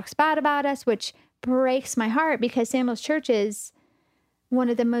and talks bad about us, which breaks my heart because Samuel's church is one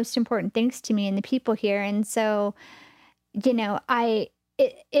of the most important things to me and the people here. And so,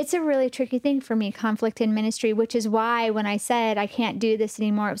 it's a really tricky thing for me, conflict in ministry, which is why when I said I can't do this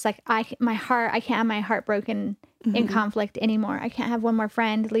anymore, it was like I can't have my heart broken in conflict anymore. I can't have one more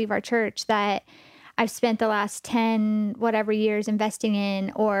friend leave our church that I've spent the last 10 whatever years investing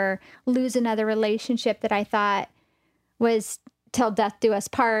in or lose another relationship that I thought was till death do us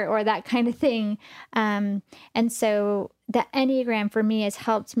part or that kind of thing. And so the Enneagram for me has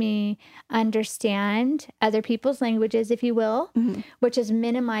helped me understand other people's languages, if you will, which has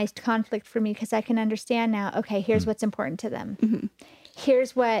minimized conflict for me because I can understand now, okay, here's what's important to them.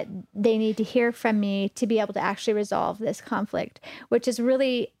 Here's what they need to hear from me to be able to actually resolve this conflict, which has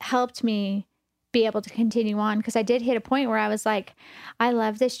really helped me be able to continue on because I did hit a point where I was like, I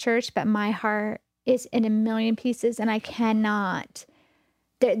love this church, but my heart is in a million pieces and I cannot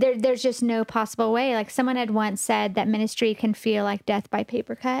there's just no possible way. Like someone had once said that ministry can feel like death by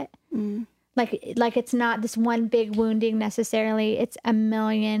paper cut. Like it's not this one big wounding necessarily. It's a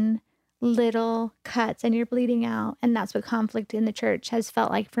million little cuts and you're bleeding out. And that's what conflict in the church has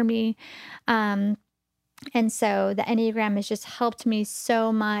felt like for me. And so the Enneagram has just helped me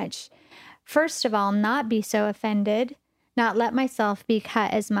so much. First of all, not be so offended, not let myself be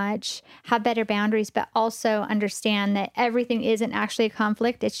cut as much, have better boundaries, but also understand that everything isn't actually a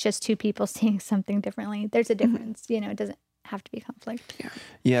conflict. It's just two people seeing something differently. There's a difference, it doesn't have to be conflict.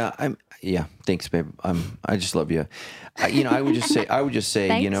 Yeah. Thanks, babe. I just love you. I would just say,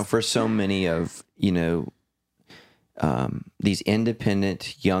 Thanks. For so many of, these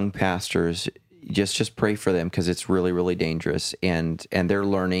independent young pastors, just pray for them because it's really, really dangerous and they're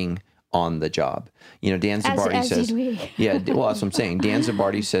learning on the job. Dan Zabardi says, did we. well, that's what I'm saying. Dan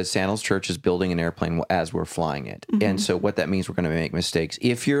Zabardi says Sandals Church is building an airplane as we're flying it. And so what that means, we're going to make mistakes.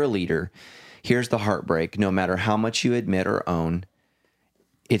 If you're a leader, here's the heartbreak. No matter how much you admit or own,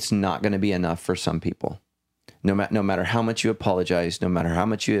 it's not going to be enough for some people. No matter how much you apologize, no matter how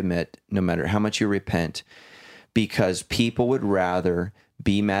much you admit, no matter how much you repent, because people would rather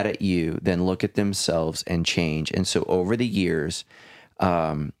be mad at you than look at themselves and change. And so over the years,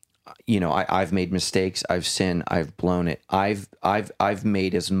 I've made mistakes, I've sinned, I've blown it. I've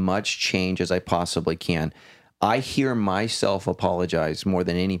made as much change as I possibly can. I hear myself apologize more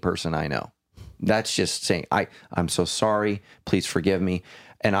than any person I know. That's just saying, I'm so sorry, please forgive me.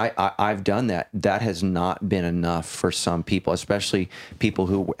 And I've done that. That has not been enough for some people, especially people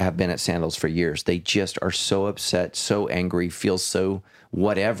who have been at Sandals for years. They just are so upset, so angry, feel so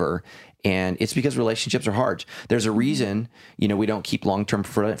whatever. And it's because relationships are hard. There's a reason, we don't keep long-term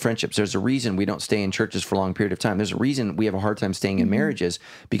friendships. There's a reason we don't stay in churches for a long period of time. There's a reason we have a hard time staying in marriages,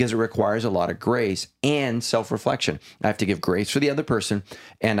 because it requires a lot of grace and self-reflection. I have to give grace for the other person,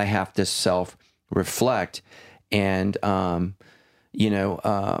 and I have to self-reflect. And, and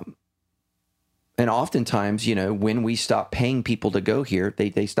oftentimes, when we stop paying people to go here,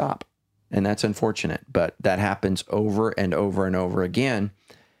 they stop. And that's unfortunate, but that happens over and over and over again.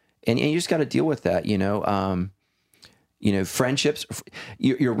 And you just got to deal with that, friendships,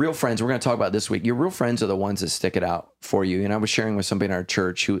 your real friends, we're going to talk about this week. Your real friends are the ones that stick it out for you. And I was sharing with somebody in our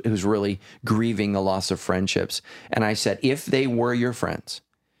church who's really grieving the loss of friendships. And I said, if they were your friends,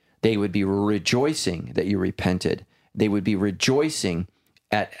 they would be rejoicing that you repented. They would be rejoicing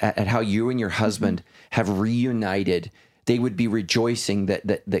at how you and your husband have reunited. They would be rejoicing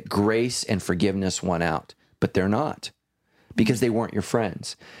that grace and forgiveness won out, but they're not, because they weren't your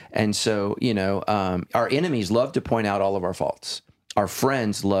friends. And so, our enemies love to point out all of our faults. Our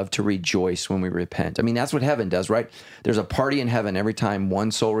friends love to rejoice when we repent. I mean, that's what heaven does, right? There's a party in heaven every time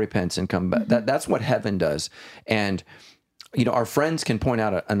one soul repents and come back. That's what heaven does. And, our friends can point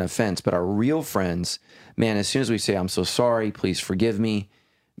out an offense, but our real friends, man, as soon as we say, I'm so sorry, please forgive me,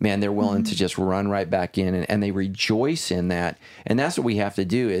 man, they're willing to just run right back in, and they rejoice in that. And that's what we have to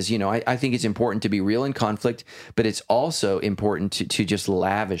do is, I think it's important to be real in conflict, but it's also important to just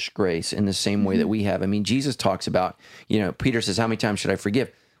lavish grace in the same way that we have. I mean, Jesus talks about, Peter says, how many times should I forgive?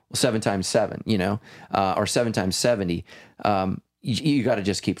 Well, 7 times 7, or 7 times 70. You got to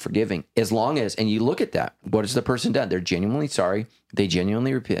just keep forgiving as long as, and you look at that, what has the person done? They're genuinely sorry. They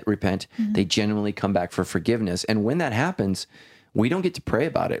genuinely repent. They genuinely come back for forgiveness. And when that happens, we don't get to pray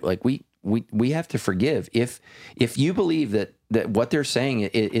about it. Like we have to forgive. If you believe that what they're saying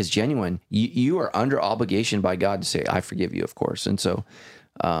is genuine, you are under obligation by God to say, I forgive you, of course. And so,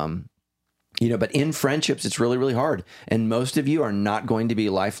 but in friendships, it's really, really hard. And most of you are not going to be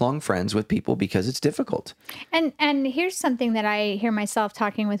lifelong friends with people because it's difficult. And here's something that I hear myself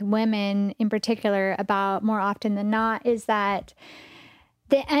talking with women in particular about more often than not, is that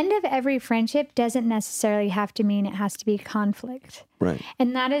the end of every friendship doesn't necessarily have to mean it has to be conflict. Right.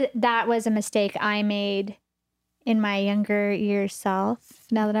 And that was a mistake I made in my younger years self,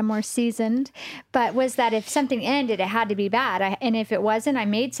 now that I'm more seasoned, but was that if something ended, it had to be bad. And if it wasn't, I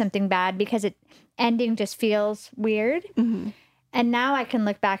made something bad because ending just feels weird. And now I can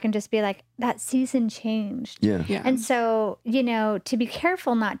look back and just be like, that season changed. Yeah. And so, to be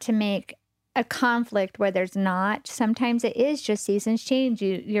careful not to make a conflict where there's not. Sometimes it is just seasons change.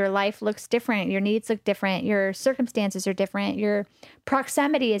 Your life looks different. Your needs look different. Your circumstances are different. Your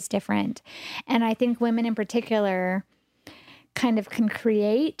proximity is different. And I think women in particular kind of can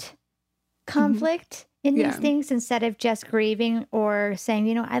create conflict in these things instead of just grieving or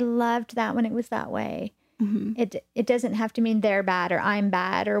saying, I loved that when it was that way. It doesn't have to mean they're bad or I'm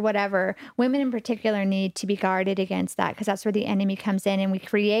bad or whatever. Women in particular need to be guarded against that, because that's where the enemy comes in, and we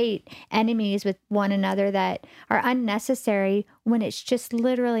create enemies with one another that are unnecessary when it's just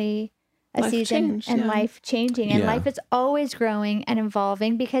literally a Life season change, and yeah. life changing. And Yeah. life is always growing and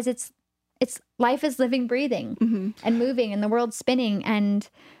evolving, because it's life is living, breathing and moving, and the world's spinning. And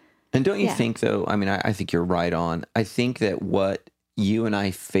don't you Yeah. think, though, I mean, I think you're right on. I think that what you and I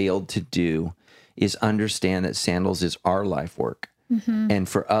failed to do is understand that sandals is our life work. And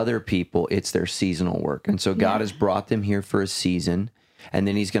for other people, it's their seasonal work. And so God has brought them here for a season, and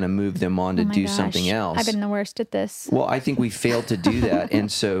then he's going to move them on to oh my do gosh, something else. I've been the worst at this. Well, I think we failed to do that.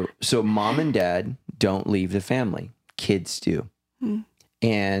 And so mom and dad don't leave the family. Kids do.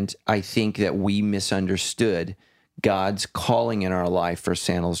 And I think that we misunderstood God's calling in our life for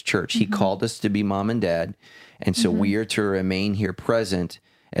Sandals Church. He called us to be mom and dad. And so we are to remain here present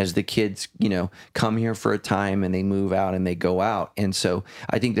as the kids, come here for a time and they move out and they go out. And so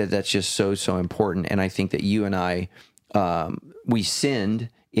I think that that's just so important. And I think that you and I, we sinned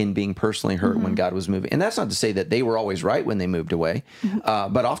in being personally hurt when God was moving. And that's not to say that they were always right when they moved away,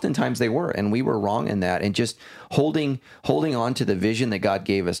 but oftentimes they were, and we were wrong in that. And just holding on to the vision that God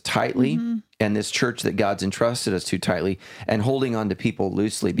gave us tightly, and this church that God's entrusted us to tightly, and holding on to people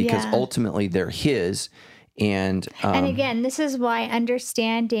loosely, because Yeah. ultimately they're His. And again, this is why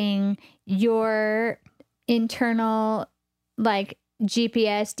understanding your internal, like,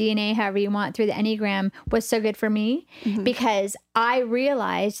 GPS, DNA, however you want, through the Enneagram was so good for me, because I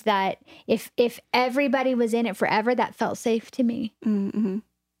realized that if everybody was in it forever, that felt safe to me.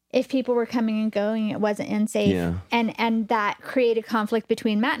 If people were coming and going, it wasn't unsafe. Yeah. And that created conflict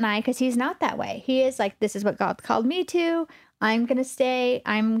between Matt and I, because he's not that way. He is like, this is what God called me to. I'm going to stay.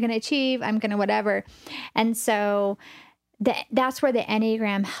 I'm going to achieve. I'm going to whatever. And so that's where the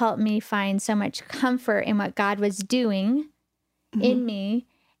Enneagram helped me find so much comfort in what God was doing in me,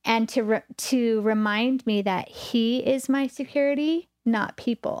 and to remind me that He is my security, not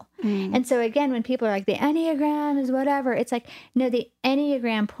people. And so again, when people are like, the Enneagram is whatever, it's like, no, the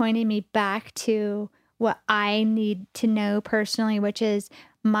Enneagram pointed me back to what I need to know personally, which is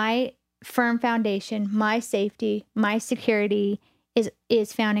my firm foundation, my safety, my security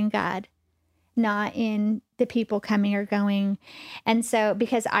is found in God, not in the people coming or going. And so,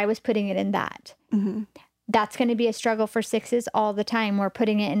 because I was putting it in that, that's going to be a struggle for sixes all the time. We're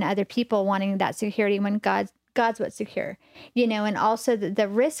putting it in other people wanting that security when God's what's secure, and also the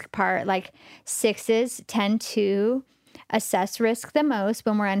risk part, like sixes tend to assess risk the most.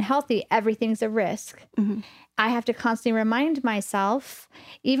 When we're unhealthy, everything's a risk. I have to constantly remind myself,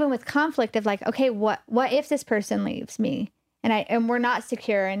 even with conflict, of like, okay, what if this person leaves me and we're not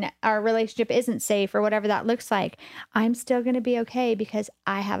secure and our relationship isn't safe, or whatever that looks like, I'm still going to be okay because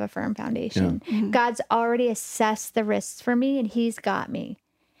I have a firm foundation. God's already assessed the risks for me, and He's got me.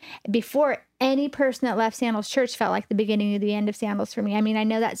 Before, any person that left Sandals Church felt like the beginning of the end of Sandals for me. I mean, I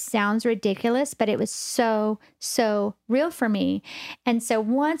know that sounds ridiculous, but it was so real for me. And so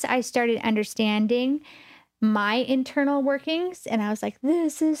once I started understanding my internal workings, and I was like,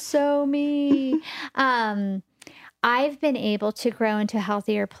 this is so me, I've been able to grow into a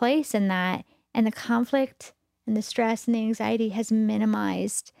healthier place in that. And the conflict and the stress and the anxiety has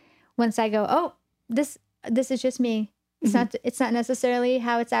minimized once I go, oh, this is just me. It's not necessarily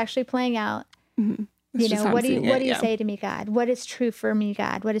how it's actually playing out. What do you say to me, God? What is true for me,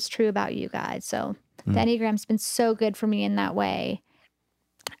 God? What is true about you, God? So the Enneagram's been so good for me in that way,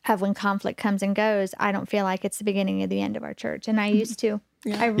 of when conflict comes and goes, I don't feel like it's the beginning of the end of our church. And I used to.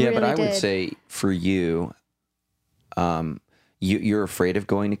 I really but I did. would say for you, you're afraid of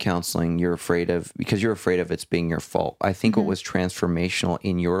going to counseling. Because you're afraid of it's being your fault. I think what was transformational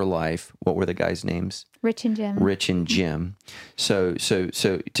in your life, what were the guys' names? Rich and Jim. Rich and Jim. So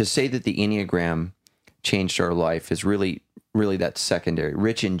to say that the Enneagram changed our life is really that's secondary.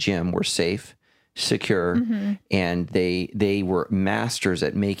 Rich and Jim were safe, secure, and they were masters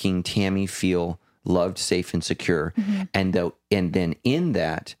at making Tammy feel loved, safe, and secure. And then in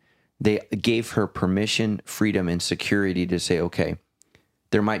that, they gave her permission, freedom, and security to say, okay,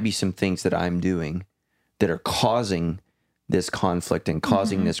 there might be some things that I'm doing that are causing this conflict and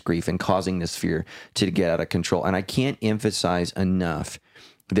causing this grief and causing this fear to get out of control. And I can't emphasize enough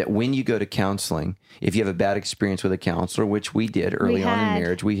that when you go to counseling, if you have a bad experience with a counselor, which we did early on in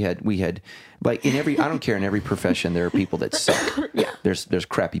marriage, we had like in every, I don't care, in every profession, there are people that suck. There's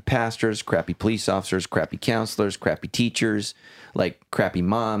crappy pastors, crappy police officers, crappy counselors, crappy teachers, like crappy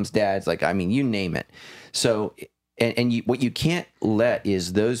moms, dads, like, I mean, you name it. So, what you can't let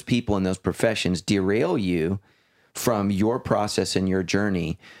is those people in those professions derail you from your process and your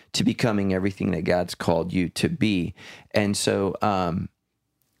journey to becoming everything that God's called you to be. And so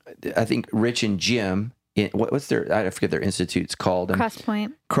I think Rich and Jim, what's their, I forget their institute's called.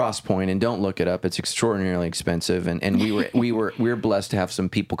 Crosspoint, and don't look it up. It's extraordinarily expensive. And we were blessed to have some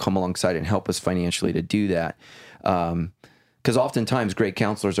people come alongside and help us financially to do that. Because oftentimes great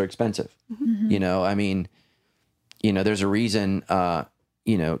counselors are expensive. You know, I mean, you know, there's a reason,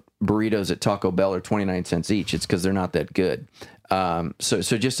 you know, burritos at Taco Bell are 29 cents each. It's because they're not that good. So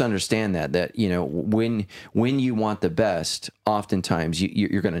just understand that, you know, when you want the best, oftentimes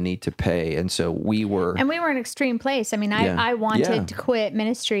you're going to need to pay. And so we were in an extreme place. I mean, I wanted to quit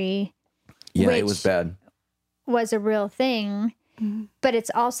ministry. Yeah, it was bad. Was a real thing. But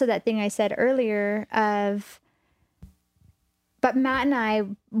it's also that thing I said earlier but Matt and I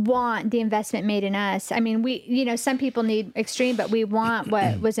want the investment made in us. I mean, you know, some people need extreme, but we want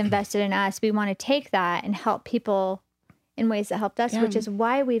what was invested in us. We want to take that and help people in ways that helped us, which is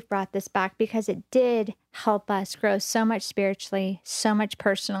why we've brought this back, because it did help us grow so much spiritually, so much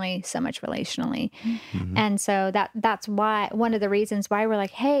personally, so much relationally. And so that's why, one of the reasons why we're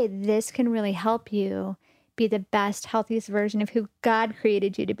like, hey, this can really help you be the best, healthiest version of who God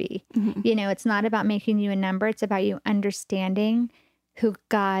created you to be. You know, it's not about making you a number. It's about you understanding who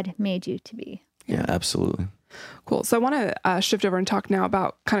God made you to be. Yeah, absolutely. Cool. So I want to shift over and talk now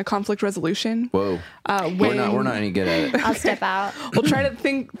about kind of conflict resolution. Whoa. We're not any good at it. I'll step out. We'll try to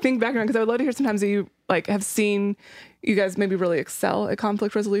think back around, because I would love to hear sometimes that you like have seen you guys maybe really excel at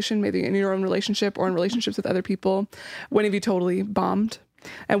conflict resolution, maybe in your own relationship or in relationships with other people. When have you totally bombed?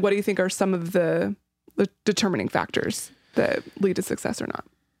 And what do you think are some of the determining factors that lead to success or not?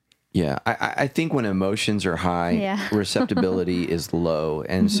 Yeah, I think when emotions are high, receptibility is low.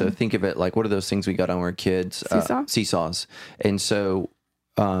 And so think of it like, what are those things we got when we were kids? Seesaws. And so,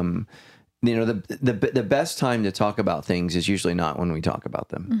 you know, the best time to talk about things is usually not when we talk about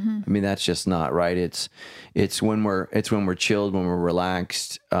them. I mean, that's just not right. It's when we're chilled, when we're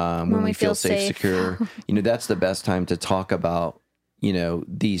relaxed, when we feel safe, secure. You know, that's the best time to talk about, you know,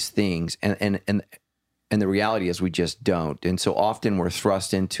 these things. And the reality is we just don't. And so often we're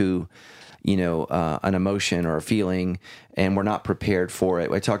thrust into, you know, an emotion or a feeling, and we're not prepared for it.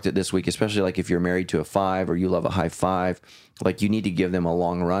 I talked it this week, especially like if you're married to a 5 or you love a high 5, like you need to give them a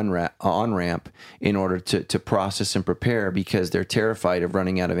long on-ramp in order to process and prepare, because they're terrified of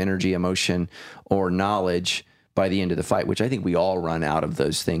running out of energy, emotion, or knowledge by the end of the fight, which I think we all run out of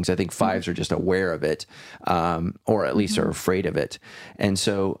those things. I think 5s are just aware of it, or at least are afraid of it. And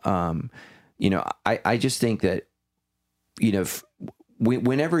so, you know, I just think that, you know,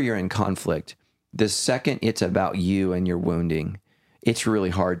 whenever you're in conflict, the second it's about you and your wounding, it's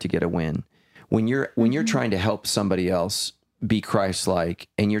really hard to get a win. When you're trying to help somebody else be Christ-like,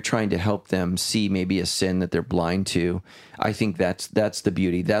 and you're trying to help them see maybe a sin that they're blind to, I think that's the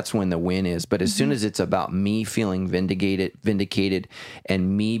beauty. That's when the win is. But as soon as it's about me feeling vindicated,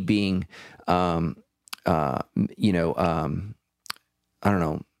 and me being, you know, I don't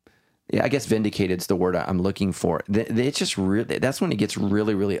know. Yeah, I guess vindicated is the word I'm looking for. It's just really, that's when it gets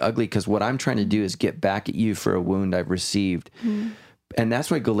really, really ugly, because what I'm trying to do is get back at you for a wound I've received. And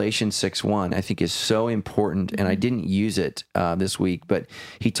that's why Galatians 6:1 I think is so important. And I didn't use it this week, but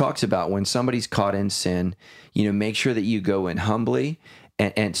he talks about when somebody's caught in sin, you know, make sure that you go in humbly,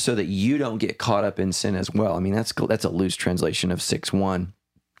 and so that you don't get caught up in sin as well. I mean, that's a loose translation of 6:1.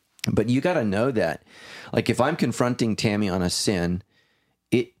 But you got to know that, like, if I'm confronting Tammy on a sin,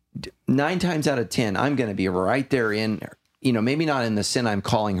 9 times out of 10, I'm going to be right there in, you know, maybe not in the sin I'm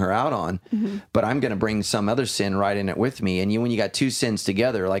calling her out on, but I'm going to bring some other sin right in it with me. And when you got 2 sins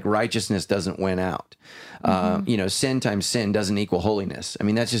together, like, righteousness doesn't win out. You know, sin times sin doesn't equal holiness. I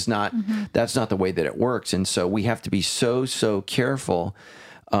mean, that's just not, that's not the way that it works. And so we have to be so careful.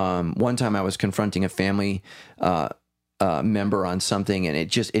 One time I was confronting a family member on something, and it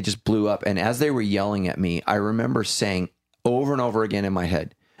just blew up. And as they were yelling at me, I remember saying over and over again in my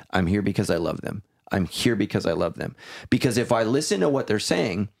head, I'm here because I love them. I'm here because I love them. Because if I listen to what they're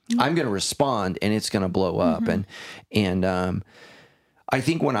saying, I'm going to respond, and it's going to blow up. And I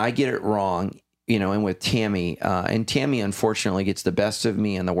think when I get it wrong, you know, and with Tammy, and Tammy unfortunately gets the best of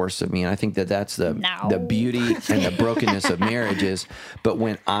me and the worst of me. And I think that's the beauty and the brokenness of marriages. But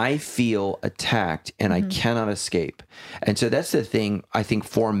when I feel attacked and I cannot escape. And so that's the thing, I think,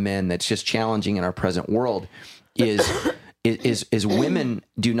 for men that's just challenging in our present world is women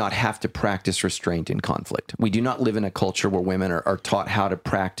do not have to practice restraint in conflict. We do not live in a culture where women are taught how to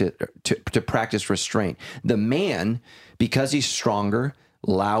practice restraint. The man, because he's stronger,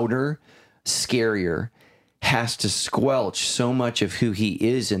 louder, scarier, has to squelch so much of who he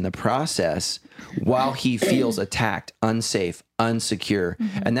is in the process while he feels attacked, unsafe, unsecure.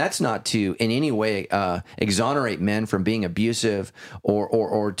 And that's not to in any way exonerate men from being abusive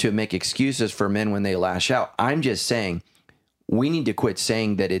or to make excuses for men when they lash out. I'm just saying we need to quit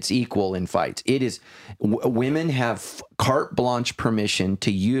saying that it's equal in fights. It is women have carte blanche permission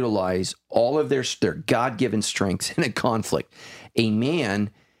to utilize all of their God-given strengths in a conflict. A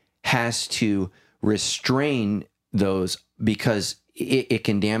man has to restrain those because it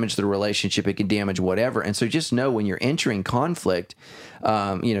can damage the relationship. It can damage whatever. And so just know when you're entering conflict,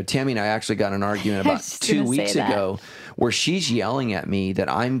 Tammy and I actually got an argument about 2 weeks ago where she's yelling at me that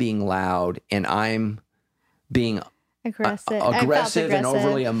I'm being loud and I'm being aggressive and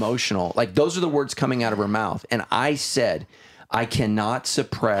overly emotional. Like those are the words coming out of her mouth. And I said, I cannot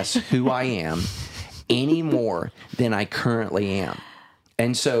suppress who I am any more than I currently am.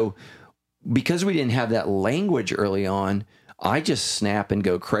 And so because we didn't have that language early on, I just snap and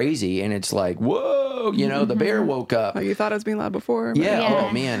go crazy. And it's like, whoa, the bear woke up. Oh, you thought I was being loud before? Yeah.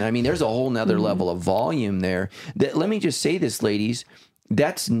 Oh, man. I mean, there's a whole nother level of volume there. That, let me just say this, ladies,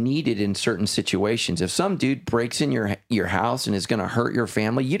 that's needed in certain situations. If some dude breaks in your house and is going to hurt your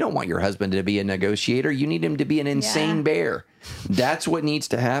family, you don't want your husband to be a negotiator. You need him to be an insane bear. That's what needs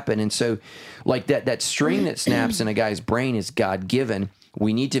to happen. And so like that string that snaps in a guy's brain is God-given.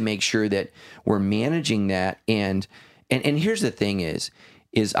 We need to make sure that we're managing that. And here's the thing is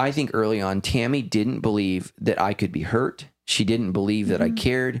I think early on, Tammy didn't believe that I could be hurt. She didn't believe that I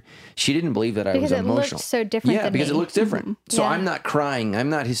cared. She didn't believe that I was emotional. Because it looked so different than because me. it looks different. So I'm not crying. I'm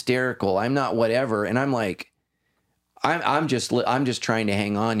not hysterical. I'm not whatever. And I'm like, I'm just trying to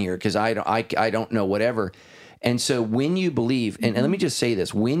hang on here because I don't know whatever. And so when you believe, and let me just say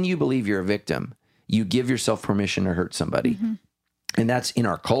this, when you believe you're a victim, you give yourself permission to hurt somebody. And that's in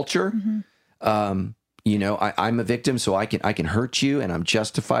our culture. I'm a victim, so I can hurt you, and I'm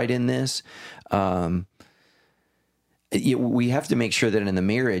justified in this. We have to make sure that in the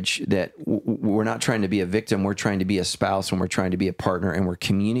marriage that we're not trying to be a victim. We're trying to be a spouse, and we're trying to be a partner, and we're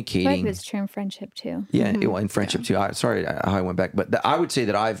communicating. I think it's true in friendship too. Yeah, well, in friendship too. Sorry how I went back, but I would say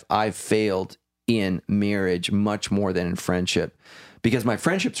that I've failed in marriage much more than in friendship, because my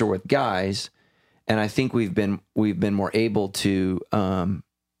friendships are with guys. And I think we've been more able to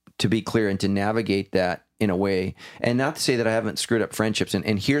be clear and to navigate that in a way. And not to say that I haven't screwed up friendships.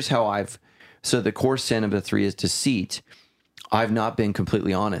 And here's how so the core sin of the 3 is deceit. I've not been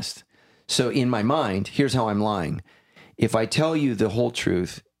completely honest. So in my mind, here's how I'm lying. If I tell you the whole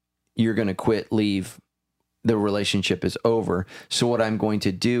truth, you're going to quit, leave, the relationship is over. So what I'm going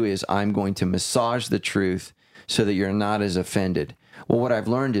to do is I'm going to massage the truth so that you're not as offended. Well, what I've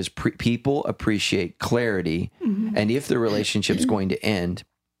learned is people appreciate clarity. And if the relationship's going to end,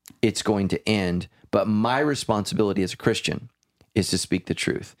 it's going to end. But my responsibility as a Christian is to speak the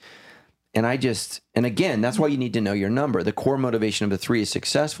truth. And again, that's why you need to know your number. The core motivation of the 3 is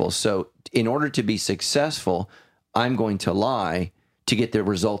successful. So in order to be successful, I'm going to lie to get the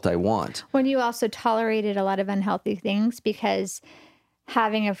result I want. When you also tolerated a lot of unhealthy things because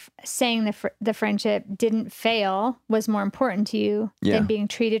saying the friendship didn't fail was more important to you than being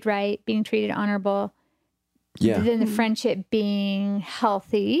treated right, being treated honorable, than the friendship being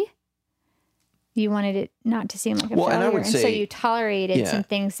healthy. You wanted it not to seem like a failure. And so you tolerated some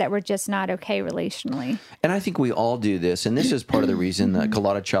things that were just not okay relationally. And I think we all do this. And this is part of the reason that a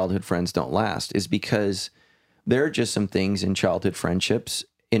lot of childhood friends don't last, is because there are just some things in childhood friendships,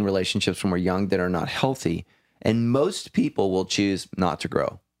 in relationships when we're young, that are not healthy. And most people will choose not to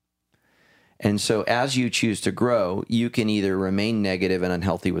grow. And so as you choose to grow, you can either remain negative and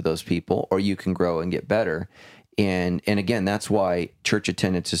unhealthy with those people, or you can grow and get better. And again, that's why church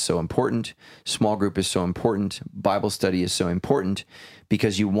attendance is so important. Small group is so important. Bible study is so important,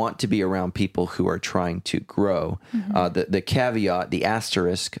 because you want to be around people who are trying to grow. The caveat, the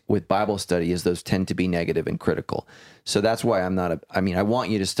asterisk with Bible study is those tend to be negative and critical. So that's why I want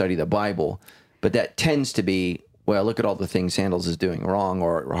you to study the Bible, but that tends to be, well, look at all the things Sandals is doing wrong,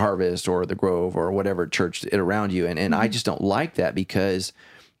 or Harvest, or the Grove, or whatever church around you. And I just don't like that, because,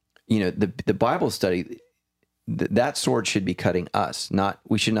 the Bible study, that sword should be cutting us,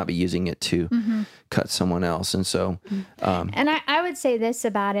 we should not be using it to cut someone else. And so, and I would say this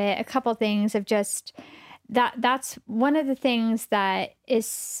about it, a couple things of just that's one of the things that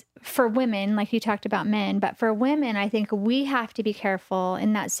is for women, like you talked about men, but for women, I think we have to be careful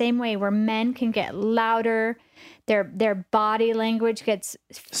in that same way where men can get louder, their body language gets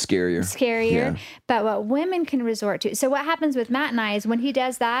scarier, yeah. But what women can resort to. So what happens with Matt and I is when he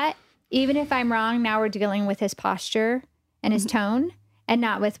does that, even if I'm wrong, now we're dealing with his posture and his tone. and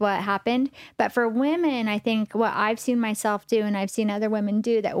not with what happened. But for women, I think what I've seen myself do and I've seen other women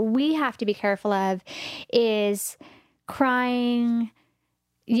do that we have to be careful of is crying,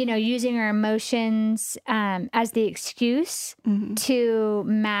 using our emotions as the excuse to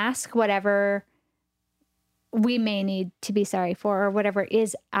mask whatever we may need to be sorry for or whatever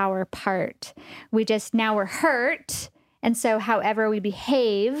is our part. Now we're hurt. And so however we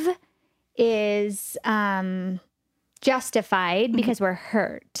behave is justified because we're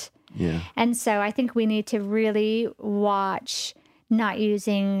hurt. Yeah. And so I think we need to really watch not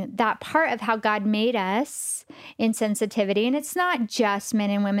using that part of how God made us in sensitivity. And it's not just men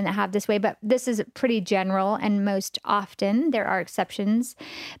and women that have this way, but this is pretty general. And most often there are exceptions,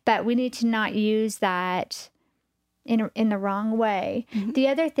 but we need to not use that in the wrong way. The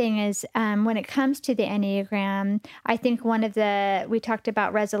other thing is when it comes to the Enneagram, I think we talked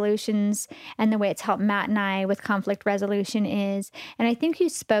about resolutions and the way it's helped Matt and I with conflict resolution is, and I think you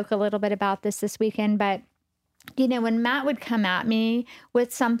spoke a little bit about this weekend, but when Matt would come at me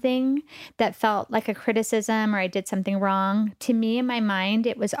with something that felt like a criticism or I did something wrong, to me in my mind,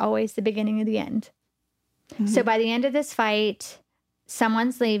 it was always the beginning of the end. So by the end of this fight,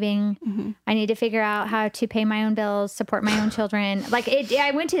 someone's leaving. I need to figure out how to pay my own bills, support my own children.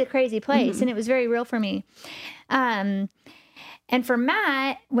 I went to the crazy place and it was very real for me. And for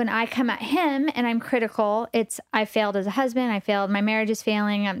Matt, when I come at him and I'm critical, I failed as a husband. I failed. My marriage is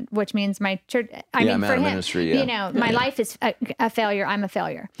failing, which means my church. For him, ministry, my life is a failure. I'm a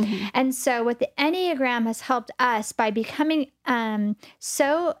failure. And so what the Enneagram has helped us by becoming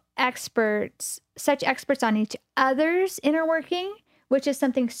such experts on each other's inner working, which is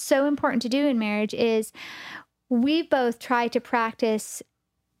something so important to do in marriage, is we both try to practice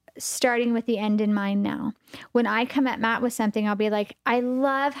starting with the end in mind now. When I come at Matt with something, I'll be like, I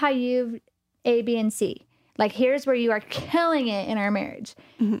love how you've A, B, and C. Here's where you are killing it in our marriage.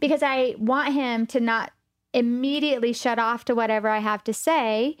 Because I want him to not immediately shut off to whatever I have to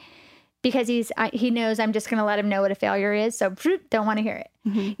say because he knows I'm just going to let him know what a failure is. So don't want to hear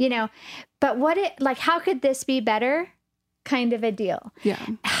it, but how could this be better? Kind of a deal. Yeah.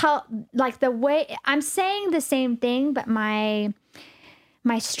 How, the way I'm saying the same thing, but my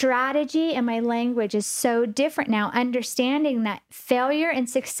strategy and my language is so different now, understanding that failure and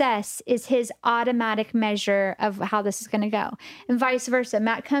success is his automatic measure of how this is going to go. And vice versa.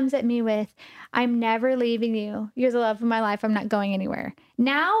 Matt comes at me with, I'm never leaving you. You're the love of my life. I'm not going anywhere.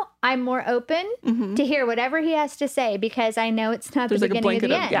 Now I'm more open to hear whatever he has to say because I know it's not the beginning of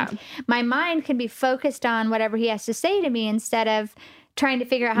the end. My mind can be focused on whatever he has to say to me instead of trying to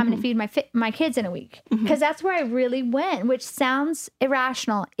figure out how I'm going to feed my kids in a week. Because that's where I really went, which sounds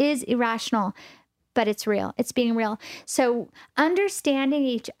is irrational, but it's real. It's being real. So understanding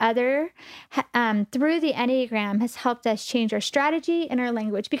each other through the Enneagram has helped us change our strategy and our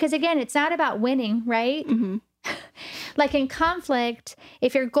language. Because again, it's not about winning, right? In conflict,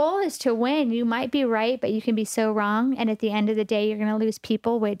 if your goal is to win, you might be right, but you can be so wrong. And at the end of the day, you're going to lose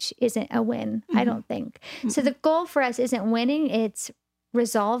people, which isn't a win, I don't think. So the goal for us isn't winning, it's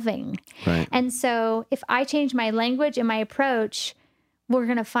resolving. Right. And so if I change my language and my approach, we're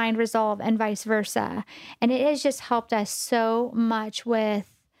going to find resolve and vice versa. And it has just helped us so much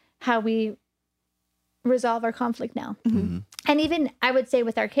with how we resolve our conflict now. And even I would say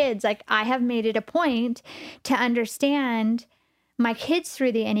with our kids, I have made it a point to understand my kids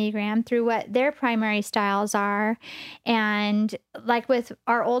through the Enneagram, through what their primary styles are. And with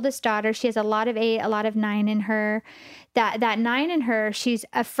our oldest daughter, she has a lot of 8, a lot of 9 in her. That 9 in her, she's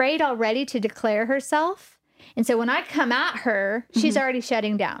afraid already to declare herself. And so when I come at her, she's already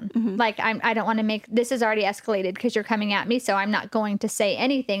shutting down. I don't want to this has already escalated because you're coming at me. So I'm not going to say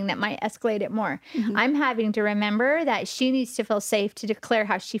anything that might escalate it more. I'm having to remember that she needs to feel safe to declare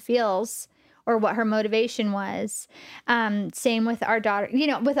how she feels or what her motivation was. Same with our daughter,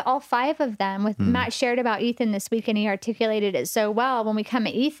 with all 5 of them. With Matt shared about Ethan this week and he articulated it so well. When we come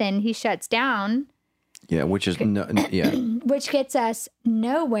at Ethan, he shuts down. Yeah, which is which gets us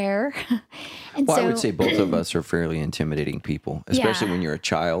nowhere. And I would say both of us are fairly intimidating people, especially when you're a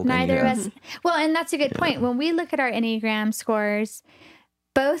child. Neither of us. Well, and that's a good point. When we look at our Enneagram scores,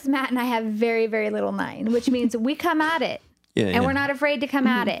 both Matt and I have very, very little 9, which means we come at it, and we're not afraid to come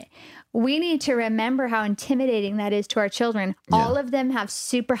at it. We need to remember how intimidating that is to our children. All of them have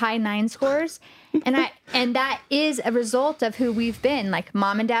super high 9 scores. And that is a result of who we've been.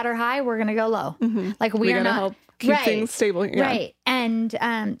 Mom and dad are high, we're going to go low. We are not. keep things stable. Yeah. Right.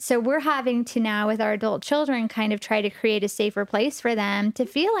 And so we're having to now, with our adult children, kind of try to create a safer place for them to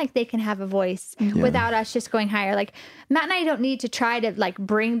feel like they can have a voice without us just going higher. Like Matt and I don't need to try to like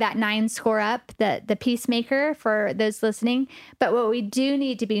bring that 9 score up, the peacemaker for those listening. But what we do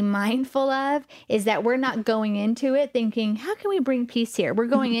need to be mindful of is that we're not going into it thinking, how can we bring peace here? We're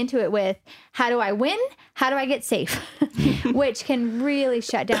going into it with, how do I win? How do I get safe? Which can really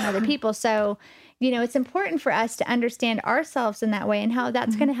shut down other people. So, it's important for us to understand ourselves in that way and how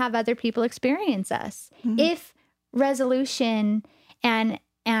that's going to have other people experience us. If resolution and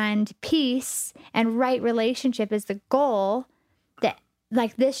peace and right relationship is the goal, that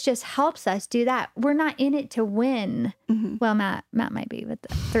like this just helps us do that. We're not in it to win. Well, Matt might be with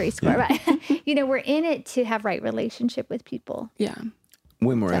the 3 score, but we're in it to have right relationship with people. Yeah.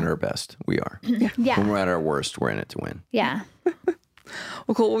 When we're at our best, we are. Yeah. When we're at our worst, we're in it to win. Yeah.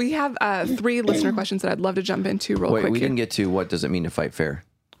 Well, cool. We have 3 listener questions that I'd love to jump into real quick. We here. didn't get to what does it mean to fight fair?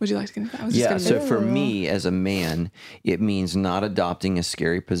 Would you like to get into that? I was just Yeah, gonna so for me as a man, it means not adopting a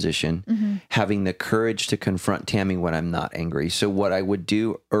scary position, having the courage to confront Tammy when I'm not angry. So what I would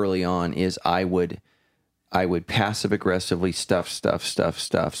do early on is I would passive aggressively stuff.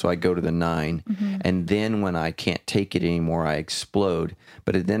 So I go to the 9, and then when I can't take it anymore, I explode.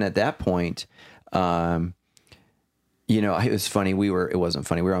 But then at that point, it was funny. It wasn't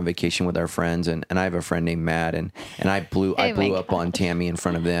funny. We were on vacation with our friends, and I have a friend named Matt, and I blew up on Tammy in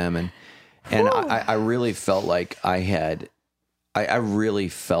front of them, and I really felt like I really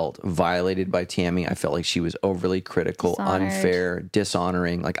felt violated by Tammy. I felt like she was overly critical, unfair,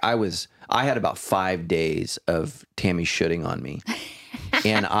 dishonoring. Like I had about 5 days of Tammy shitting on me.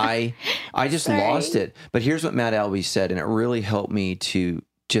 And I just lost it. But here's what Matt Albee said, and it really helped me to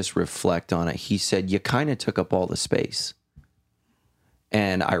just reflect on it. He said, you kind of took up all the space.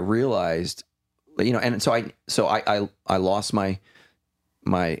 And I realized, and so I lost my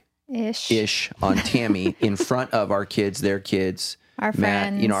ish on Tammy in front of our kids, their kids, our Matt,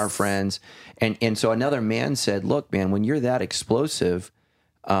 friends. Our friends. And so another man said, look, man, when you're that explosive,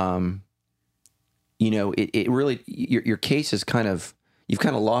 it really, your case is you've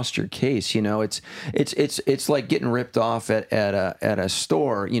kind of lost your case. It's like getting ripped off at a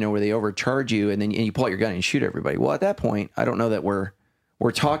store, where they overcharge you and then you pull out your gun and shoot everybody. Well, at that point, I don't know that we're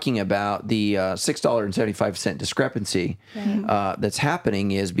talking about the $6.75 discrepancy that's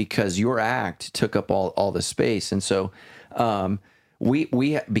happening is because your act took up all the space. And so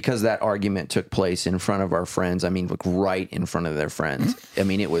we because that argument took place in front of our friends, right in front of their friends.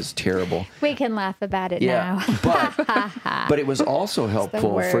 it was terrible. We can laugh about it now. But it was also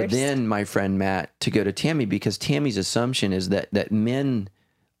helpful for then my friend Matt to go to Tammy, because Tammy's assumption is that men,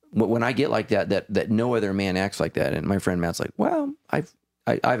 when I get like that no other man acts like that. And my friend Matt's like, well,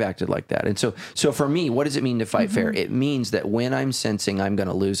 I've acted like that. And so for me, what does it mean to fight fair? It means that when I'm sensing I'm going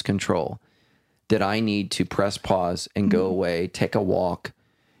to lose control, that I need to press pause and go away, take a walk,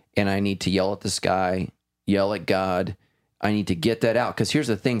 and I need to yell at the sky, yell at God. I need to get that out. Because here's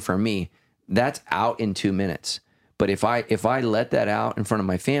the thing for me, that's out in 2 minutes. But if I let that out in front of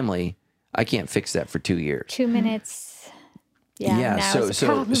my family, I can't fix that for 2 years. 2 minutes. Yeah. So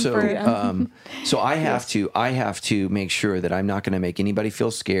I have to make sure that I'm not going to make anybody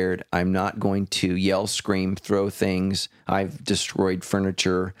feel scared. I'm not going to yell, scream, throw things. I've destroyed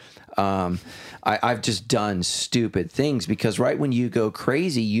furniture. I've just done stupid things, because right when you go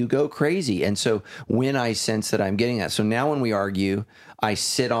crazy. And so when I sense that I'm getting that, so now when we argue, I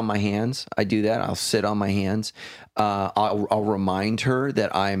sit on my hands. I do that. I'll sit on my hands. I'll remind her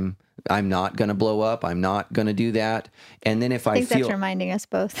that I'm not going to blow up. I'm not going to do that. And then if I think feel that's reminding us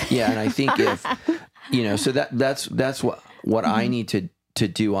both. Yeah, and I think if so that's what I need to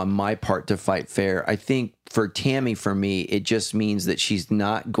do on my part to fight fair. I think for Tammy, for me, it just means that she's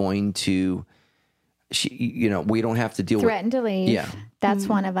not going to. We don't have to deal threaten to leave. Yeah, that's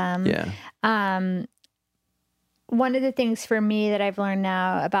one of them. Yeah. One of the things for me that I've learned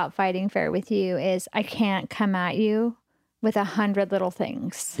now about fighting fair with you is I can't come at you with 100 little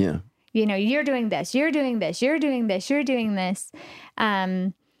things. Yeah. You're doing this, you're doing this, you're doing this, you're doing this.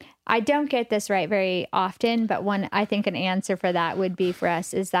 I don't get this right very often, but I think an answer for that would be for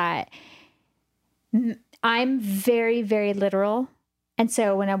us is that I'm very, very literal. And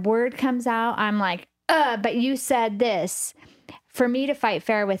so when a word comes out, I'm like, but you said this. For me to fight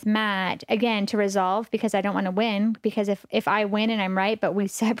fair with Matt, again, to resolve, because I don't want to win, because if I win and I'm right, but we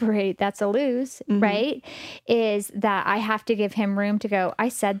separate, that's a lose, right? Is that I have to give him room to go, I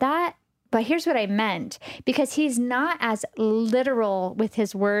said that, but here's what I meant, because he's not as literal with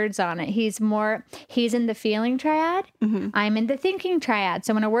his words on it. He's in the feeling triad. I'm in the thinking triad.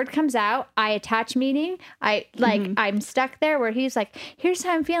 So when a word comes out, I attach meaning. I'm stuck there where he's like, here's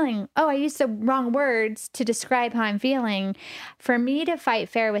how I'm feeling. Oh, I used the wrong words to describe how I'm feeling. For me to fight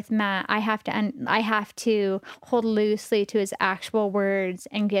fair with Matt, I have to hold loosely to his actual words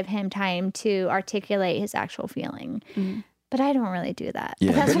and give him time to articulate his actual feeling. But I don't really do that.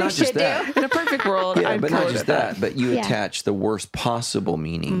 Yeah, But that's but what not I just should that. do. In a perfect world, Yeah, I'd but call not it just that. that, but you Yeah. attach the worst possible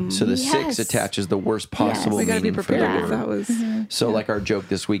meaning. So the 6 Yes. attaches the worst possible We got to be meaning for the prepared if word. that was. So like our joke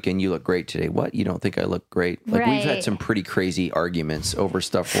this weekend, you look great today. What? You don't think I look great? Like we've had Right. some pretty crazy arguments over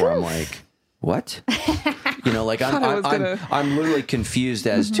stuff where I'm like, what? Like I'm literally confused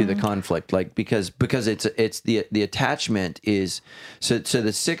as to the conflict, like because it's the attachment is so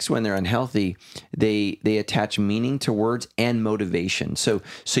the 6, when they're unhealthy, they attach meaning to words and motivation. So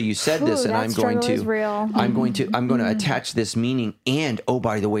you said this, and that I'm going struggle is real. I'm going to attach this meaning, and oh,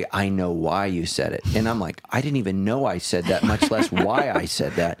 by the way, I know why you said it, and I'm like, I didn't even know I said that, much less why I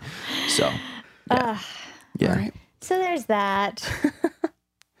said that. So yeah. All right. So there's that.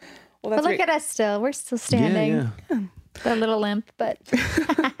 Well, But that's look great. at us still. We're still standing. Yeah. A little limp, but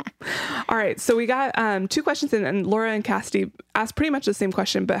All right. So we got 2 questions in, and Laura and Cassidy asked pretty much the same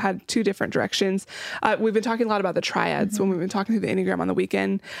question, but had 2 different directions. We've been talking a lot about the triads when we've been talking through the Enneagram on the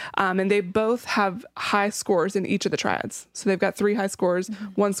weekend. And they both have high scores in each of the triads. So they've got 3 high scores,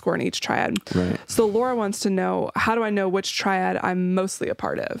 1 score in each triad. Right. So Laura wants to know, how do I know which triad I'm mostly a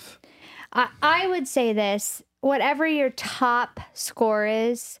part of? I would say this: whatever your top score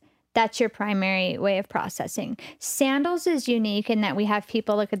is, that's your primary way of processing. Sandals is unique in that we have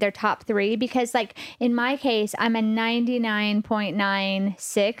people look at their top 3, because like in my case, I'm a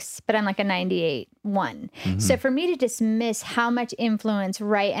 99.96, but I'm like a 98.1. So for me to dismiss how much influence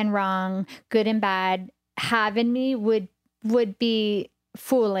right and wrong, good and bad have in me would be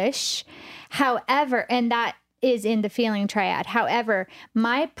foolish. However, and that is in the feeling triad. However,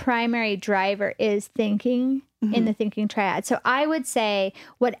 my primary driver is thinking in the thinking triad. So I would say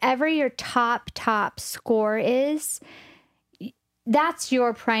whatever your top score is, that's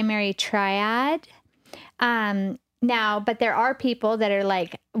your primary triad. Now, but there are people that are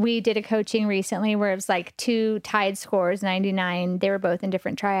like, we did a coaching recently where it was like 2 tied scores, 99. They were both in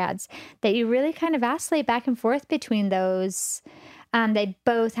different triads, that you really kind of vacillate back and forth between those. They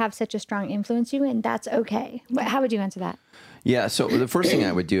both have such a strong influence you, and that's okay. How would you answer that? Yeah. So the first thing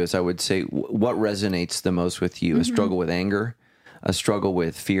I would do is I would say, what resonates the most with you? A struggle with anger, a struggle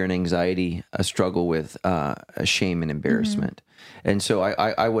with fear and anxiety, a struggle with shame and embarrassment. And so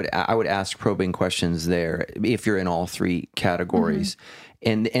I would ask probing questions there if you're in all 3 categories.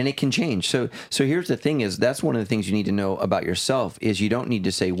 And it can change. So here's the thing is, that's one of the things you need to know about yourself is you don't need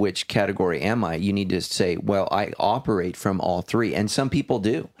to say, which category am I? You need to say, well, I operate from all 3. And some people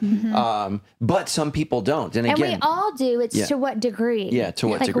do, but some people don't. And again, we all do. It's to what degree? Yeah, to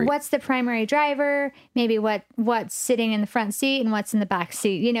what degree. What's the primary driver? Maybe what's sitting in the front seat and what's in the back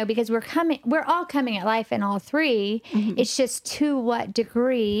seat, because we're all coming at life in all 3. It's just to what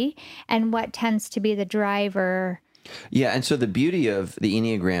degree and what tends to be the driver. Yeah, and so the beauty of the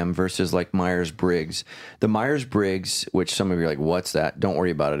Enneagram versus like Myers-Briggs, the Myers-Briggs, which some of you are like, what's that? Don't worry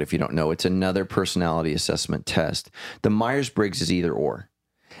about it if you don't know. It's another personality assessment test. The Myers-Briggs is either or.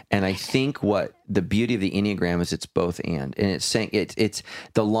 And I think what the beauty of the Enneagram is, it's both and it's saying it's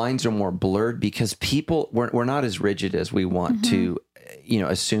the lines are more blurred because we're not as rigid as we want to,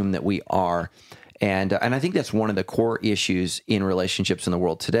 assume that we are. And I think that's one of the core issues in relationships in the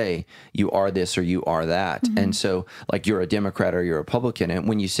world today. You are this or you are that. And so like you're a Democrat or you're a Republican. And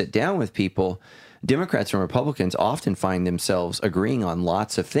when you sit down with people, Democrats and Republicans often find themselves agreeing on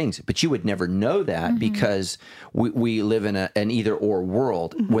lots of things, but you would never know that because we live in an either or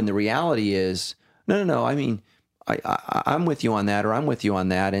world when the reality is, no. I mean, I'm with you on that, or I'm with you on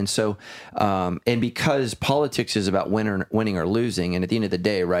that. And so, and because politics is about winning or losing, and at the end of the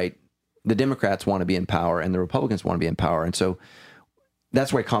day, right, the Democrats want to be in power and the Republicans want to be in power. And so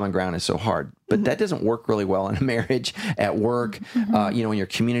that's why common ground is so hard. But that doesn't work really well in a marriage, at work, in your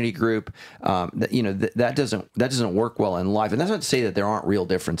community group. That doesn't work well in life. And that's not to say that there aren't real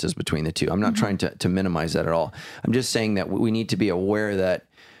differences between the two. I'm not trying to minimize that at all. I'm just saying that we need to be aware that,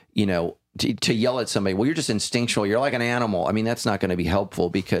 to yell at somebody, well, you're just instinctual, you're like an animal. I mean, that's not going to be helpful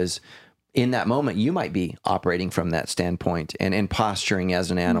because in that moment, you might be operating from that standpoint and posturing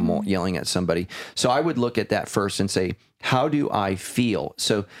as an animal, yelling at somebody. So I would look at that first and say, how do I feel?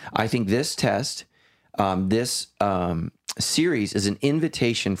 So I think this test, this series is an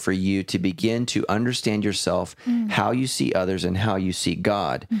invitation for you to begin to understand yourself, how you see others, and how you see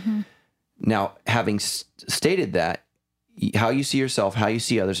God. Now, having stated that, how you see yourself, how you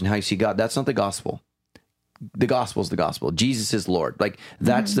see others, and how you see God, that's not the gospel. The gospel is the gospel. Jesus is Lord. Like,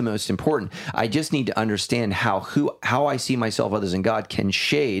 that's the most important. I just need to understand how I see myself, others, and God can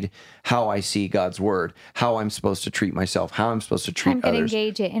shade how I see God's word, how I'm supposed to treat myself, how I'm supposed to treat I'm going to others.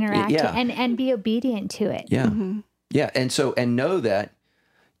 engage it, interact it, and be obedient to it. Yeah. Yeah. And know that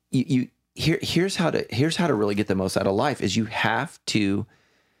here's how to really get the most out of life is you have to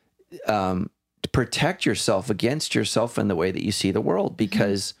protect yourself against yourself in the way that you see the world,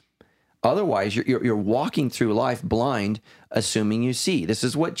 because otherwise you're walking through life blind, assuming you see. This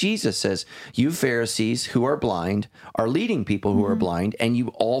is what Jesus says. You Pharisees who are blind are leading people who are blind, and you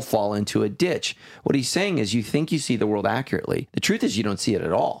all fall into a ditch. What he's saying is you think you see the world accurately. The truth is you don't see it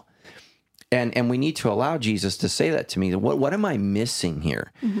at all. And we need to allow Jesus to say that to me. What am I missing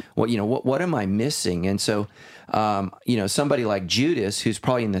here? What am I missing? And so, somebody like Judas, who's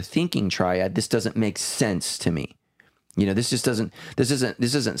probably in the thinking triad, this doesn't make sense to me. This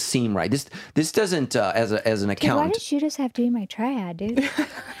doesn't seem right. This doesn't as an accountant. Why did Judas have to be my triad, dude?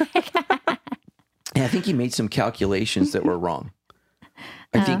 I think he made some calculations that were wrong.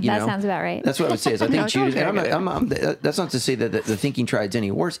 I think that sounds about right. That's what I would say. Is I think Judas. And that's not to say that the thinking triad's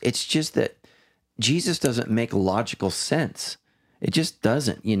any worse. It's just that Jesus doesn't make logical sense. It just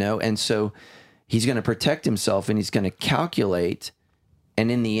doesn't, And so he's going to protect himself, and he's going to calculate.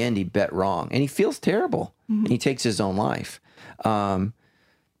 And in the end, he bet wrong, and he feels terrible, and he takes his own life. And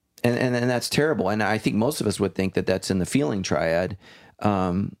that's terrible. And I think most of us would think that that's in the feeling triad.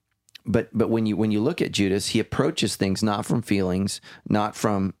 But when you look at Judas, he approaches things not from feelings, not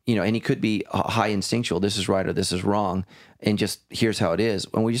from, and he could be high instinctual. This is right or this is wrong. And just here's how it is.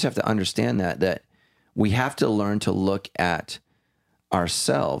 And we just have to understand that we have to learn to look at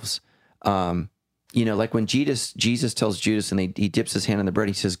ourselves. Like when Jesus tells Judas and he dips his hand in the bread,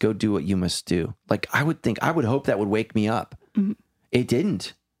 he says, go do what you must do. Like I would hope that would wake me up. It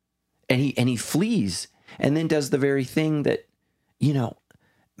didn't. And he flees and then does the very thing that,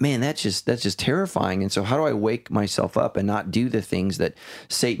 man, that's just terrifying. And so how do I wake myself up and not do the things that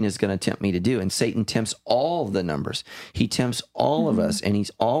Satan is going to tempt me to do? And Satan tempts all of the numbers. He tempts all of us, and he's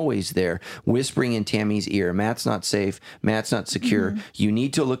always there whispering in Tammy's ear, Matt's not safe, Matt's not secure. You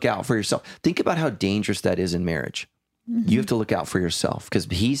need to look out for yourself. Think about how dangerous that is in marriage. You have to look out for yourself because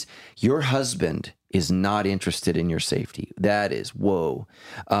your husband is not interested in your safety. That is, whoa.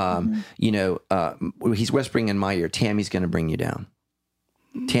 He's whispering in my ear, Tammy's going to bring you down.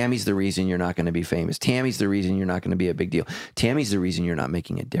 Tammy's the reason you're not going to be famous. Tammy's the reason you're not going to be a big deal. Tammy's the reason you're not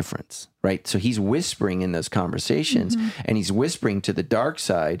making a difference, right? So he's whispering in those conversations, and he's whispering to the dark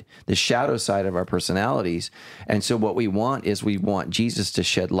side, the shadow side of our personalities. And so what we want Jesus to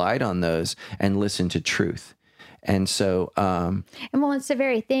shed light on those and listen to truth. And so, and well, it's the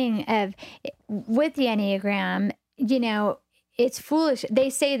very thing of with the Enneagram, it's foolish. They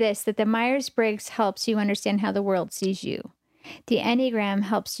say this, that the Myers-Briggs helps you understand how the world sees you. The Enneagram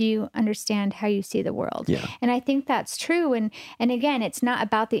helps you understand how you see the world. Yeah. And I think that's true. And again, it's not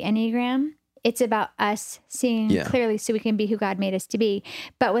about the Enneagram. It's about us seeing clearly so we can be who God made us to be.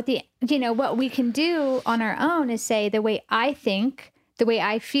 But what we can do on our own is say the way I think, the way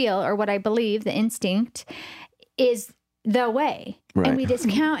I feel, or what I believe, the instinct, is the way. Right. And we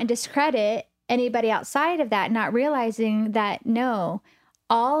discount and discredit anybody outside of that, not realizing that, no,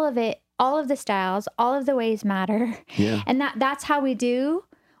 all of it, all of the styles, all of the ways matter. Yeah. And that's how we do.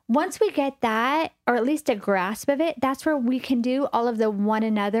 Once we get that, or at least a grasp of it, that's where we can do all of the one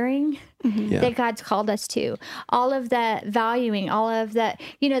anothering that God's called us to. All of the valuing, all of the,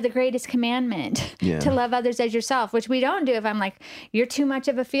 the greatest commandment to love others as yourself, which we don't do if I'm like, you're too much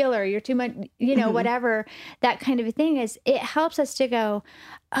of a feeler, you're too much, whatever, that kind of a thing is, it helps us to go,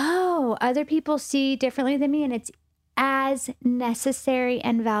 oh, other people see differently than me, and it's as necessary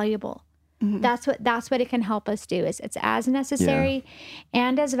and valuable. That's what it can help us do. Is it's as necessary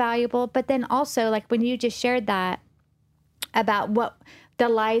and as valuable. But then also, like when you just shared that about what the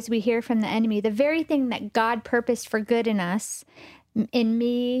lies we hear from the enemy, the very thing that God purposed for good in us, in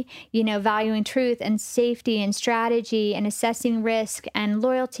me, valuing truth and safety and strategy and assessing risk and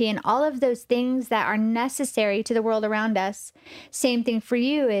loyalty and all of those things that are necessary to the world around us. Same thing for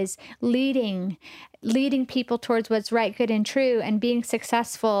you is leading people towards what's right, good, and true, and being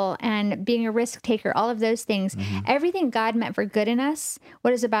successful and being a risk taker, all of those things. Everything God meant for good in us,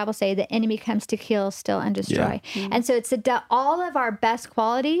 what does the Bible say? The enemy comes to kill, steal, and destroy. And so it's all of our best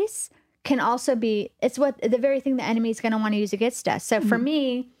qualities can also be, it's what the very thing the enemy is going to want to use against us. So for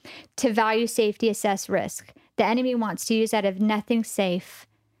me, to value safety, assess risk. The enemy wants to use that of nothing's safe.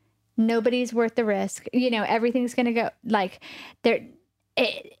 Nobody's worth the risk. Everything's going to go like there.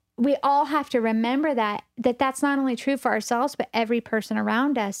 we all have to remember that's not only true for ourselves, but every person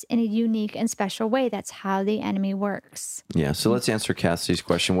around us in a unique and special way. That's how the enemy works. Yeah. So let's answer Cassidy's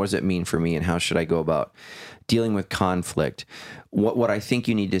question. What does it mean for me, and how should I go about dealing with conflict? What I think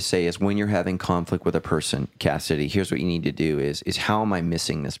you need to say is, when you're having conflict with a person, Cassidy, here's what you need to do is how am I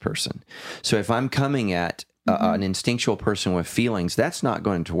missing this person? So if I'm coming at an instinctual person with feelings, that's not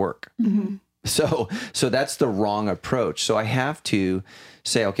going to work. Mm-hmm. So that's the wrong approach. So I have to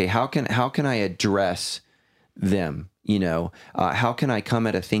say, okay, how can I address them? How can I come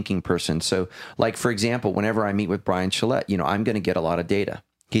at a thinking person? So, like, for example, whenever I meet with Brian Chillette, I'm going to get a lot of data.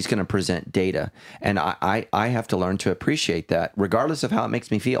 He's going to present data, and I have to learn to appreciate that, regardless of how it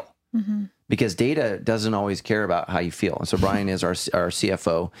makes me feel. Mm-hmm. Because data doesn't always care about how you feel. And so Brian is our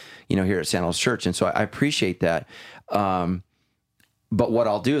CFO, here at Sandals Church, and so I appreciate that. But what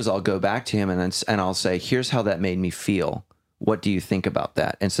I'll do is I'll go back to him and I'll say, here's how that made me feel. What do you think about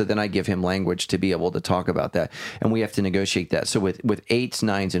that? And so then I give him language to be able to talk about that. And we have to negotiate that. So with 8s,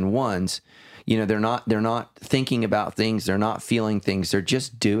 9s, and 1s, they're not thinking about things. They're not feeling things. They're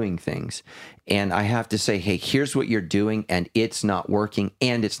just doing things. And I have to say, hey, here's what you're doing, and it's not working,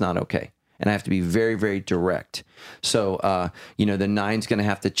 and it's not okay. And I have to be very, very direct. So, the 9's going to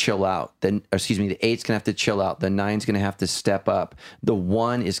have to chill out. The 8's going to have to chill out. The 9's going to have to step up. The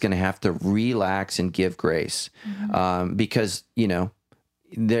 1 is going to have to relax and give grace, because they're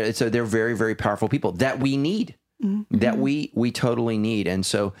very, very powerful people that we need, that we totally need. And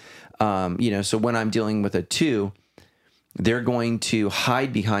so, so when I'm dealing with a 2, they're going to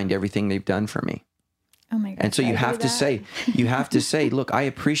hide behind everything they've done for me. Oh my God. And so you have to say, look, I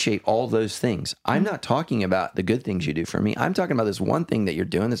appreciate all those things. I'm not talking about the good things you do for me. I'm talking about this one thing that you're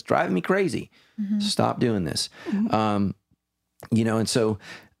doing that's driving me crazy. Stop doing this. And so,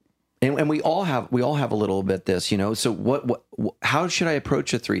 and we all have a little bit this, so how should I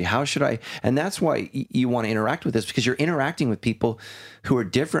approach a 3? How should I, and that's why you want to interact with this, because you're interacting with people who are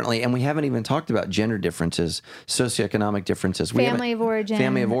differently. And we haven't even talked about gender differences, socioeconomic differences. Family of origin.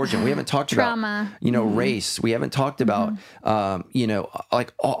 We haven't talked trauma. about, race. We haven't talked about,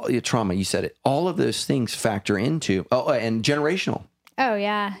 like all trauma, you said it, all of those things factor into, and generational. Oh,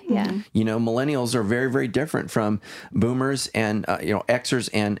 yeah. Yeah. Millennials are very, very different from boomers and, Xers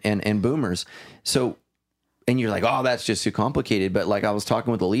and boomers. So, and you're like, oh, that's just too complicated. But like, I was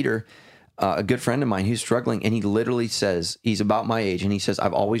talking with a leader, a good friend of mine who's struggling, and he literally says, he's about my age, and he says,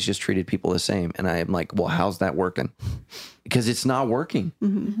 I've always just treated people the same. And I am like, well, how's that working? Because it's not working.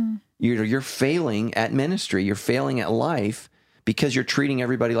 You're failing at ministry. You're failing at life because you're treating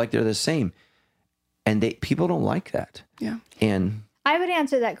everybody like they're the same. And people don't like that. Yeah. And I would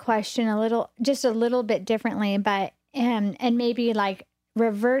answer that question just a little bit differently, but, and maybe like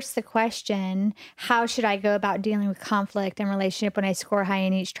reverse the question, how should I go about dealing with conflict and relationship when I score high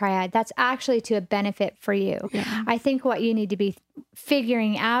in each triad? That's actually to a benefit for you. Yeah. I think what you need to be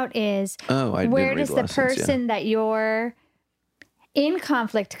figuring out is, where does the person that you're in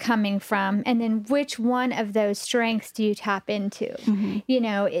conflict coming from, and then which one of those strengths do you tap into?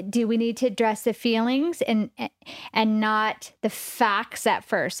 Do we need to address the feelings and not the facts at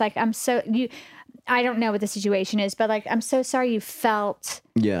first? Like, I don't know what the situation is, but like, I'm so sorry you felt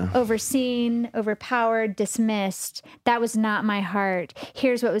overseen, overpowered, dismissed. That was not my heart.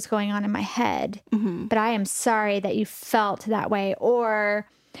 Here's what was going on in my head. But I am sorry that you felt that way. Or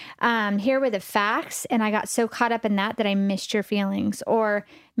here were the facts, and I got so caught up in that I missed your feelings. Or,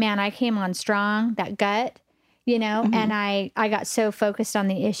 man, I came on strong, that gut, and I got so focused on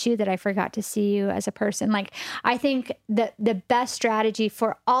the issue that I forgot to see you as a person. Like, I think that the best strategy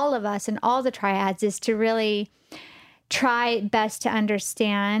for all of us and all the triads is to really try best to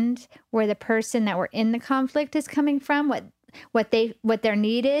understand where the person that we're in the conflict is coming from, what their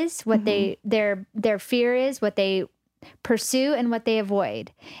need is, what their fear is, what they pursue and what they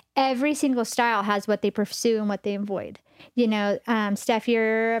avoid. Every single style has what they pursue and what they avoid. Steph,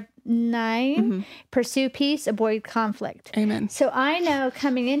 you're a 9. Pursue peace, avoid conflict. Amen. So I know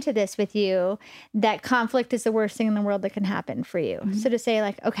coming into this with you that conflict is the worst thing in the world that can happen for you. So to say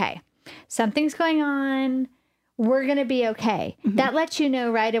like, okay, something's going on, we're going to be okay. That lets you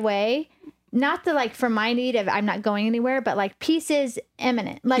know right away, not the like for my need of I'm not going anywhere, but like peace is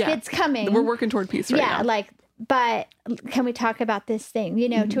imminent. Like it's coming. We're working toward peace right now. Yeah, but can we talk about this thing,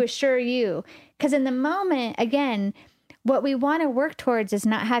 to assure you? Because in the moment, again, what we want to work towards is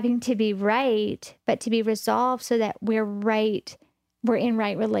not having to be right, but to be resolved so that we're in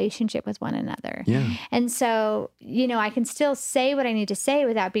right relationship with one another. Yeah. And so, I can still say what I need to say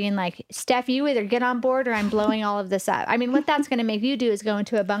without being like, Steph, you either get on board or I'm blowing all of this up. I mean, what that's going to make you do is go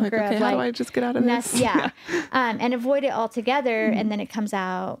into a bunker okay, of how do I just get out of this? Yeah. And avoid it altogether. And then it comes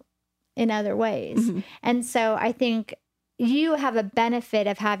out in other ways. And so I think you have a benefit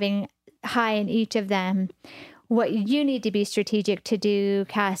of having high in each of them. What you need to be strategic to do,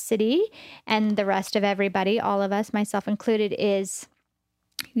 Cassidy, and the rest of everybody, all of us, myself included, is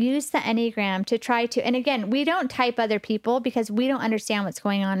use the Enneagram to try to, and again, we don't type other people because we don't understand what's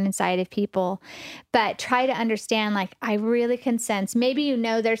going on inside of people, but try to understand, like, I really can sense, maybe you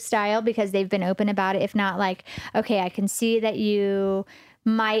know their style because they've been open about it. If not, like, okay, I can see that you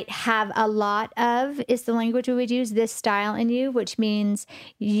might have a lot of, is the language we would use, this style in you, which means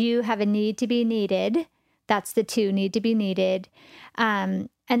you have a need to be needed. That's the 2, need to be needed. And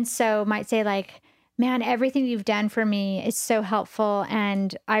so might say, like, man, everything you've done for me is so helpful.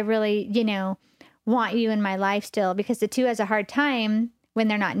 And I really, want you in my life still, because the 2 has a hard time when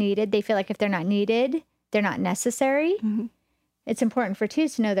they're not needed. They feel like if they're not needed, they're not necessary. It's important for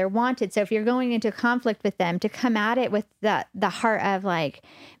 2s to know they're wanted. So if you're going into conflict with them, to come at it with the heart of, like,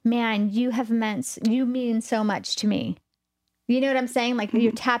 man, you mean so much to me. You know what I'm saying? Like,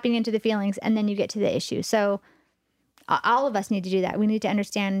 you're tapping into the feelings and then you get to the issue. So all of us need to do that. We need to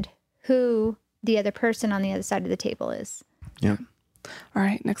understand who the other person on the other side of the table is. Yeah. All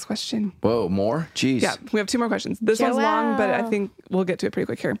right, next question. Whoa, more? Jeez. Yeah, we have 2 more questions. This one's long, but I think we'll get to it pretty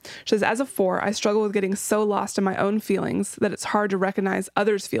quick here. She says, as a 4, I struggle with getting so lost in my own feelings that it's hard to recognize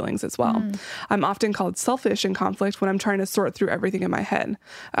others' feelings as well. I'm often called selfish in conflict when I'm trying to sort through everything in my head.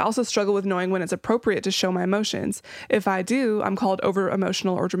 I also struggle with knowing when it's appropriate to show my emotions. If I do, I'm called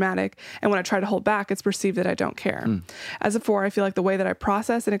over-emotional or dramatic, and when I try to hold back, it's perceived that I don't care. As a 4, I feel like the way that I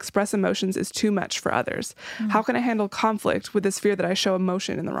process and express emotions is too much for others. How can I handle conflict with this fear that I show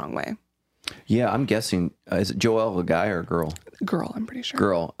emotion in the wrong way? Yeah, I'm guessing, is it Joelle a guy or a girl? Girl, I'm pretty sure.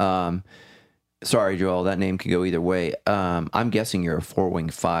 Girl. Sorry, Joelle, that name could go either way. I'm guessing you're a 4-wing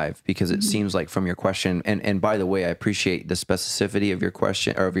 5 because it seems like from your question, and by the way, I appreciate the specificity of your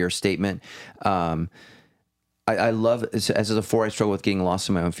question or of your statement. I love, as a 4, I struggle with getting lost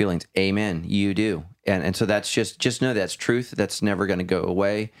in my own feelings. Amen. You do. And so that's just know that's truth. That's never going to go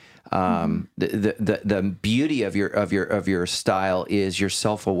away. The beauty of your style is you're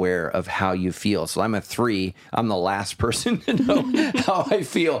self-aware of how you feel. So I'm a 3. I'm the last person to know how I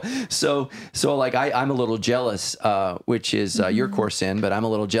feel. So like I'm a little jealous, which is your core sin, but I'm a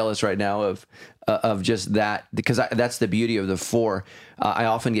little jealous right now of just that, because that's the beauty of the 4. I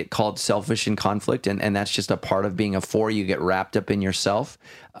often get called selfish in conflict, and that's just a part of being a 4. You get wrapped up in yourself.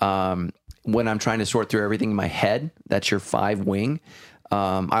 When I'm trying to sort through everything in my head, that's your 5 wing.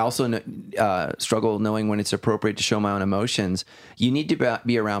 I also struggle knowing when it's appropriate to show my own emotions. You need to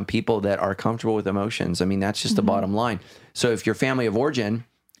be around people that are comfortable with emotions. I mean, that's just the bottom line. So if your family of origin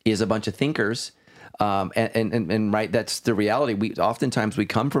is a bunch of thinkers, and right, that's the reality. Oftentimes we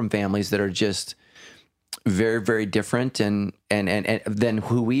come from families that are just very, very different, and then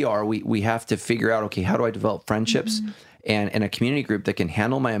who we are. We have to figure out, okay, how do I develop friendships and a community group that can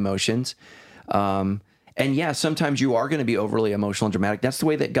handle my emotions? And yeah, sometimes you are going to be overly emotional and dramatic. That's the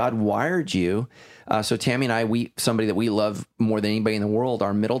way that God wired you. So Tammy and I, somebody that we love more than anybody in the world,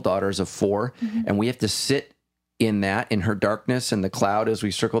 our middle daughter is a 4, and we have to sit in her darkness and the cloud as we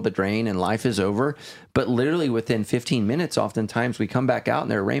circle the drain, and life is over. But literally within 15 minutes, oftentimes we come back out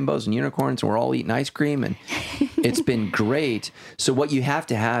and there are rainbows and unicorns and we're all eating ice cream, and it's been great. So what you have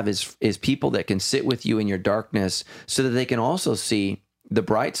to have is people that can sit with you in your darkness so that they can also see the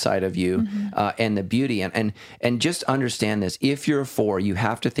bright side of you, and the beauty. And just understand this. If you're a 4, you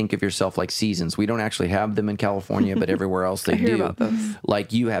have to think of yourself like seasons. We don't actually have them in California, but everywhere else they do. About those.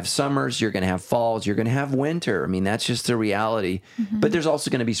 Like, you have summers, you're going to have falls, you're going to have winter. I mean, that's just the reality. But there's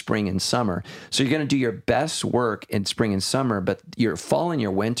also going to be spring and summer. So you're going to do your best work in spring and summer, but your fall and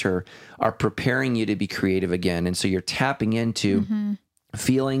your winter are preparing you to be creative again. And so you're tapping into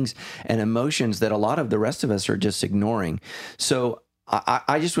feelings and emotions that a lot of the rest of us are just ignoring. So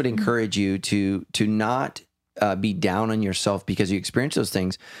I just would encourage you to not be down on yourself because you experience those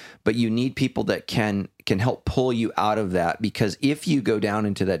things, but you need people that can help pull you out of that. Because if you go down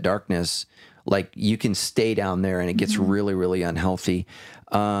into that darkness, like, you can stay down there and it gets really, really unhealthy.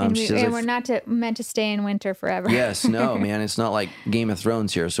 And we're not meant to stay in winter forever. Yes, no, man, it's not like Game of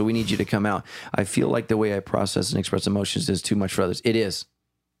Thrones here. So we need you to come out. I feel like the way I process and express emotions is too much for others. It is.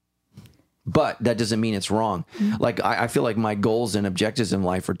 But that doesn't mean it's wrong. Like, I feel like my goals and objectives in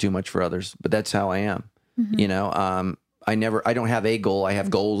life are too much for others, but that's how I am. You know, I don't have a goal. I have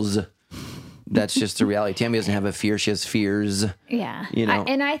goals. That's just the reality. Tammy doesn't have a fear. She has fears. Yeah. You know,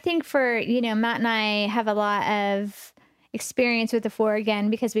 and I think Matt and I have a lot of experience with the 4 again,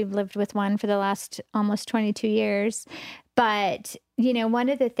 because we've lived with one for the last almost 22 years. But, one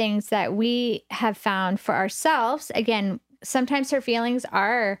of the things that we have found for ourselves, again, sometimes her feelings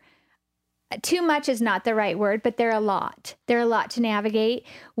are too much is not the right word, but they're a lot. They're a lot to navigate.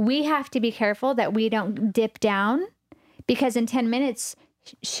 We have to be careful that we don't dip down, because in 10 minutes,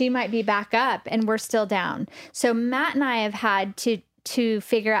 she might be back up and we're still down. So Matt and I have had to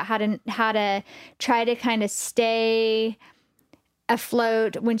figure out how to try to kind of stay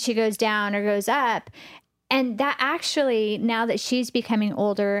afloat when she goes down or goes up. And that actually, now that she's becoming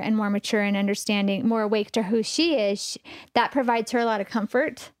older and more mature and understanding, more awake to who she is, that provides her a lot of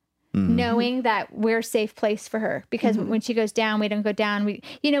comfort, knowing that we're a safe place for her. Because when she goes down, we don't go down. We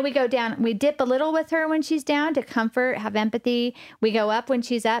go down. We dip a little with her when she's down to comfort, have empathy. We go up when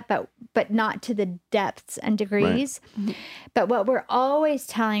she's up, but not to the depths and degrees. Right. But what we're always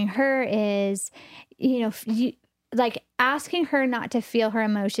telling her is, like asking her not to feel her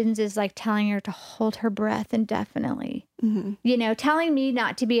emotions is like telling her to hold her breath indefinitely. Telling me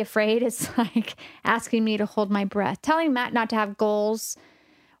not to be afraid is like asking me to hold my breath. Telling Matt not to have goals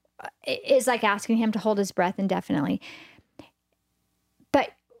is like asking him to hold his breath indefinitely.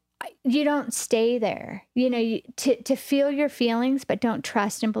 But you don't stay there, to feel your feelings, but don't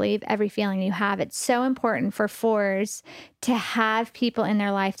trust and believe every feeling you have. It's so important for fours to have people in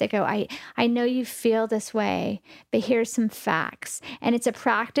their life that go, I know you feel this way, but here's some facts. And it's a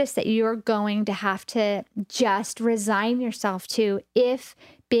practice that you're going to have to just resign yourself to if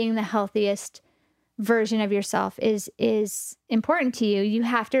being the healthiest version of yourself is important to you. You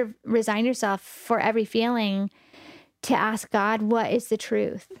have to resign yourself for every feeling to ask God, what is the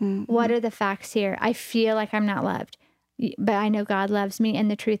truth? What are the facts here? I feel like I'm not loved, but I know God loves me.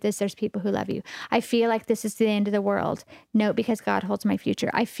 And the truth is there's people who love you. I feel like this is the end of the world. No, because God holds my future.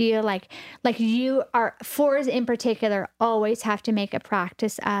 I feel like you are, fours in particular, always have to make a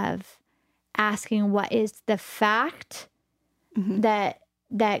practice of asking what is the fact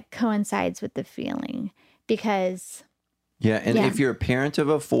that coincides with the feeling, because... Yeah, and if you're a parent of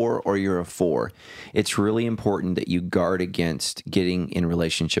a 4 or you're a 4, it's really important that you guard against getting in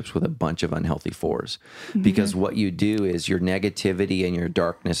relationships with a bunch of unhealthy 4s, because what you do is your negativity and your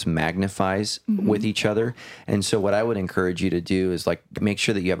darkness magnifies with each other. And so what I would encourage you to do is like make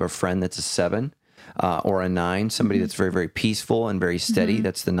sure that you have a friend that's a 7. Or a 9, somebody that's very, very peaceful and very steady,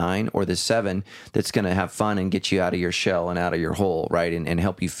 that's the 9, or the 7 that's going to have fun and get you out of your shell and out of your hole, right? And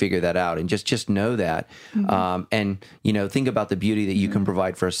help you figure that out. And just know that. And, think about the beauty that you can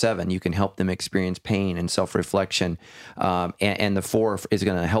provide for a 7. You can help them experience pain and self-reflection. And the 4 is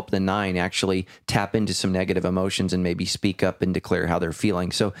going to help the 9 actually tap into some negative emotions and maybe speak up and declare how they're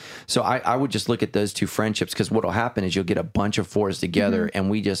feeling. So I would just look at those two friendships, because what will happen is you'll get a bunch of 4s together and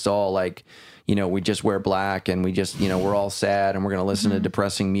we just all like... we just wear black and we just, we're all sad and we're going to listen to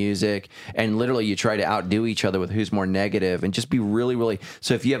depressing music. And literally you try to outdo each other with who's more negative, and just be really, really.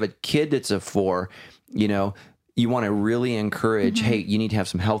 So if you have a kid that's a 4, you want to really encourage, hey, you need to have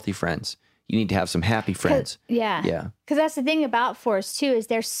some healthy friends. You need to have some happy friends. Yeah. Because that's the thing about 4s too, is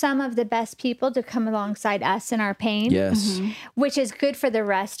there's some of the best people to come alongside us in our pain. Yes. Which is good for the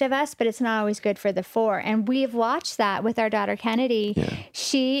rest of us, but it's not always good for the 4. And we've watched that with our daughter Kennedy. Yeah.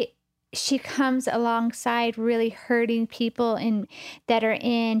 She comes alongside really hurting people that are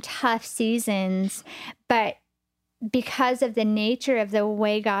in tough seasons, but because of the nature of the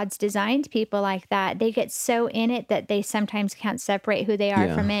way God's designed people like that, they get so in it that they sometimes can't separate who they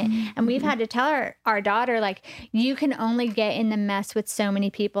are from it. And we've had to tell our daughter, like, you can only get in the mess with so many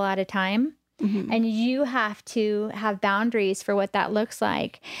people at a time. And you have to have boundaries for what that looks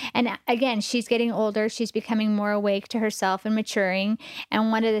like. And again, she's getting older. She's becoming more awake to herself and maturing.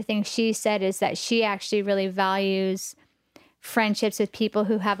 And one of the things she said is that she actually really values friendships with people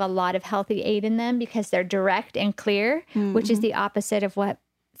who have a lot of healthy aid in them, because they're direct and clear, which is the opposite of what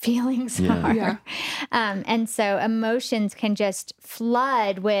feelings are. And so emotions can just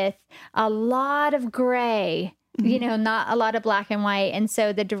flood with a lot of gray, not a lot of black and white. And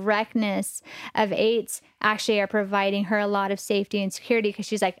so the directness of 8s actually are providing her a lot of safety and security, because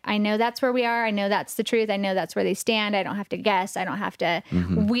she's like, I know that's where we are. I know that's the truth. I know that's where they stand. I don't have to guess. I don't have to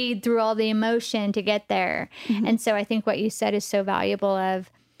weed through all the emotion to get there. And so I think what you said is so valuable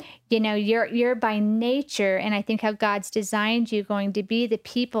of, you're by nature, and I think how God's designed you, going to be the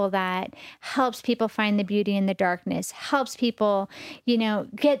people that helps people find the beauty in the darkness, helps people,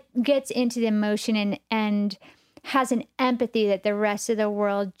 gets into the emotion and has an empathy that the rest of the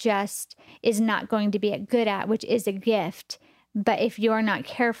world just is not going to be good at, which is a gift. But if you're not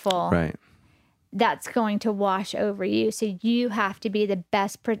careful, that's going to wash over you. So you have to be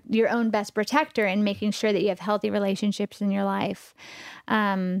your own best protector in making sure that you have healthy relationships in your life,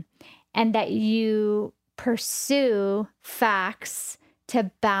 and that you pursue facts to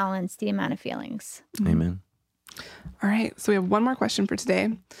balance the amount of feelings. Amen. All right, so we have one more question for today.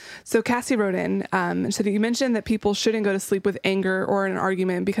 So Cassie wrote in and said that you mentioned that people shouldn't go to sleep with anger or an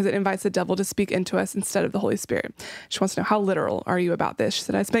argument because it invites the devil to speak into us instead of the Holy Spirit. She wants to know, how literal are you about this? She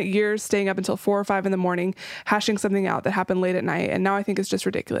said, I spent years staying up until 4 or 5 in the morning, hashing something out that happened late at night, and now I think it's just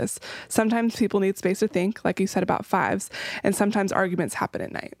ridiculous. Sometimes people need space to think, like you said about fives, and sometimes arguments happen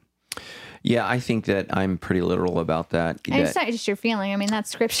at night. Yeah, I think that I'm pretty literal about that. And it's not just your feeling. I mean,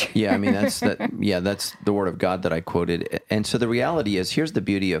 that's scripture. Yeah, I mean, that's the word of God that I quoted. And so the reality is, here's the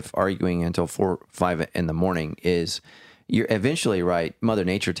beauty of arguing until 4, 5 in the morning is you're eventually, right, Mother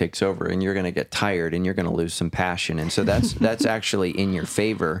Nature takes over and you're going to get tired and you're going to lose some passion. And so that's actually in your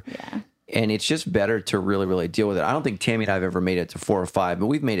favor. Yeah. And it's just better to really, really deal with it. I don't think Tammy and I have ever made it to 4 or 5, but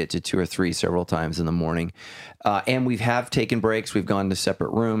we've made it to 2 or 3 several times in the morning. And we have taken breaks. We've gone to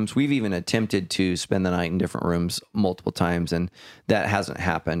separate rooms. We've even attempted to spend the night in different rooms multiple times, and that hasn't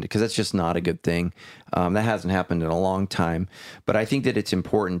happened because that's just not a good thing. That hasn't happened in a long time. But I think that it's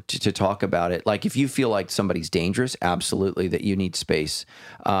important to talk about it. Like if you feel like somebody's dangerous, absolutely that you need space.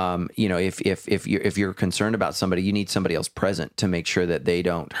 If you're concerned about somebody, you need somebody else present to make sure that they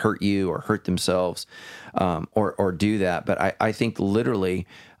don't hurt you or hurt themselves or do that. But I think literally,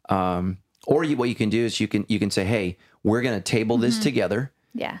 what you can do is you can say, hey, we're going to table this together.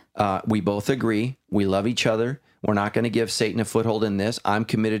 Yeah. We both agree. We love each other. We're not going to give Satan a foothold in this. I'm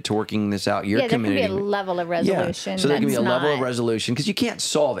committed to working this out. You're committed. There can be a level of resolution. Yeah. So there can be a level of resolution because you can't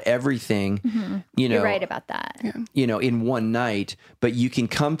solve everything, You're right about that. Yeah. In one night, but you can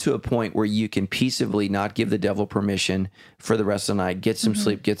come to a point where you can peaceably not give the devil permission for the rest of the night, get some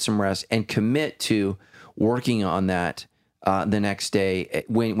sleep, get some rest, and commit to working on that the next day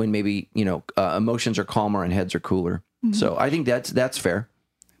when maybe, emotions are calmer and heads are cooler. So I think that's fair.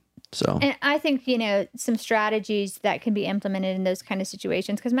 So, and I think, some strategies that can be implemented in those kind of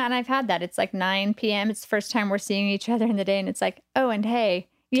situations, because Matt and I've had that. It's like 9 p.m. It's the first time we're seeing each other in the day. And it's like, oh, and hey,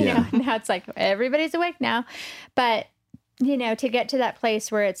 now it's like everybody's awake now. But, to get to that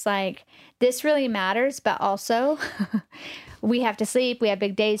place where it's like, this really matters, but also we have to sleep. We have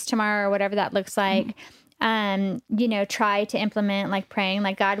big days tomorrow or whatever that looks like. Try to implement like praying,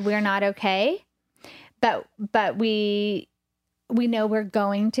 like, God, we're not okay, but we know we're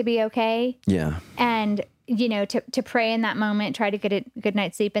going to be okay. Yeah. And, to pray in that moment, try to get a good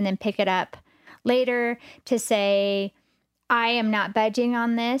night's sleep and then pick it up later to say, I am not budging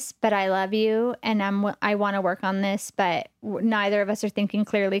on this, but I love you and I want to work on this, but neither of us are thinking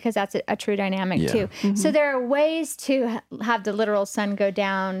clearly because that's a true dynamic too. So there are ways to have the literal sun go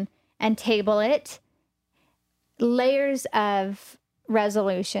down and table it. Layers of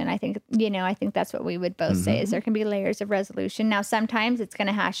resolution. I think that's what we would both say is there can be layers of resolution. Now, sometimes it's going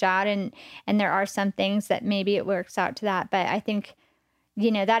to hash out and there are some things that maybe it works out to that. But I think,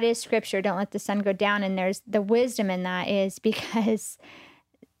 that is scripture. Don't let the sun go down. And there's the wisdom in that is because,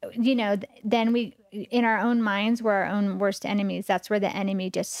 then we, in our own minds, we're our own worst enemies. That's where the enemy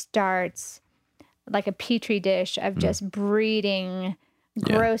just starts like a petri dish of just breeding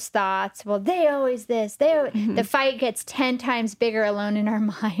gross thoughts. Well, they always this. The fight gets 10 times bigger alone in our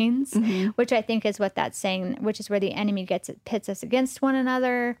minds, which I think is what that's saying, which is where the enemy pits us against one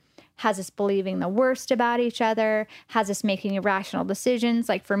another, has us believing the worst about each other, has us making irrational decisions.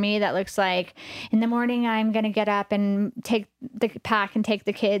 Like for me, that looks like in the morning, I'm going to get up and take the pack and take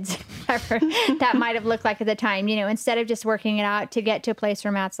the kids, whatever that might have looked like at the time, instead of just working it out to get to a place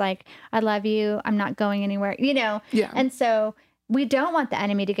where Matt's like, I love you. I'm not going anywhere, Yeah. And so we don't want the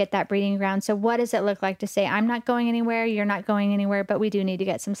enemy to get that breeding ground. So what does it look like to say, I'm not going anywhere, you're not going anywhere, but we do need to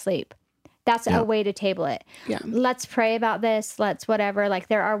get some sleep? That's a way to table it. Yeah. Let's pray about this. Let's whatever. Like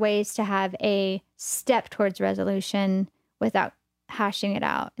there are ways to have a step towards resolution without hashing it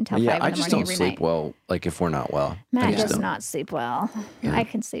out until 5 in the morning. I just don't every sleep night. well, like if we're not well. Matt does not sleep well. Yeah. I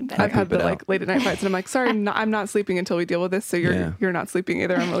can sleep better. I've had the late at night fights and I'm like, sorry, I'm not sleeping until we deal with this. So you're not sleeping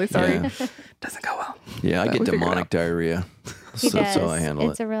either. I'm really sorry. Yeah. Doesn't go well. Yeah, I get demonic diarrhea. That's how I handle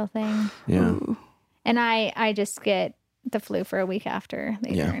it. It's a real thing. Yeah. Ooh. And I just get the flu for a week after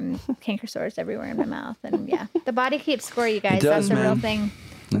later and canker sores everywhere in my mouth. And the body keeps score, you guys. It does, That's a real man. thing.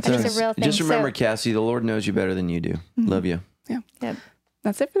 That's That's a real thing. Just remember, Cassie, the Lord knows you better than you do. Love you. Yeah. Yep.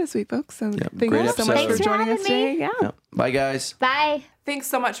 That's it for this week, folks. So thank Great you so much episode. for joining us today. Yeah. Bye, guys. Bye. Thanks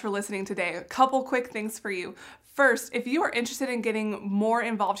so much for listening today. A couple quick things for you. First, if you are interested in getting more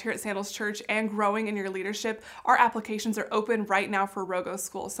involved here at Sandals Church and growing in your leadership, our applications are open right now for Rogo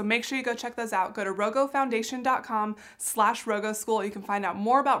School. So make sure you go check those out. Go to rogofoundation.com/Rogo School. You can find out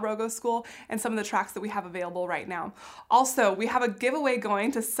more about Rogo School and some of the tracks that we have available right now. Also, we have a giveaway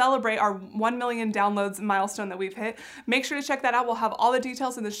going to celebrate our 1 million downloads milestone that we've hit. Make sure to check that out. We'll have all the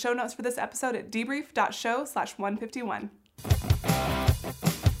details in the show notes for this episode at debrief.show/151.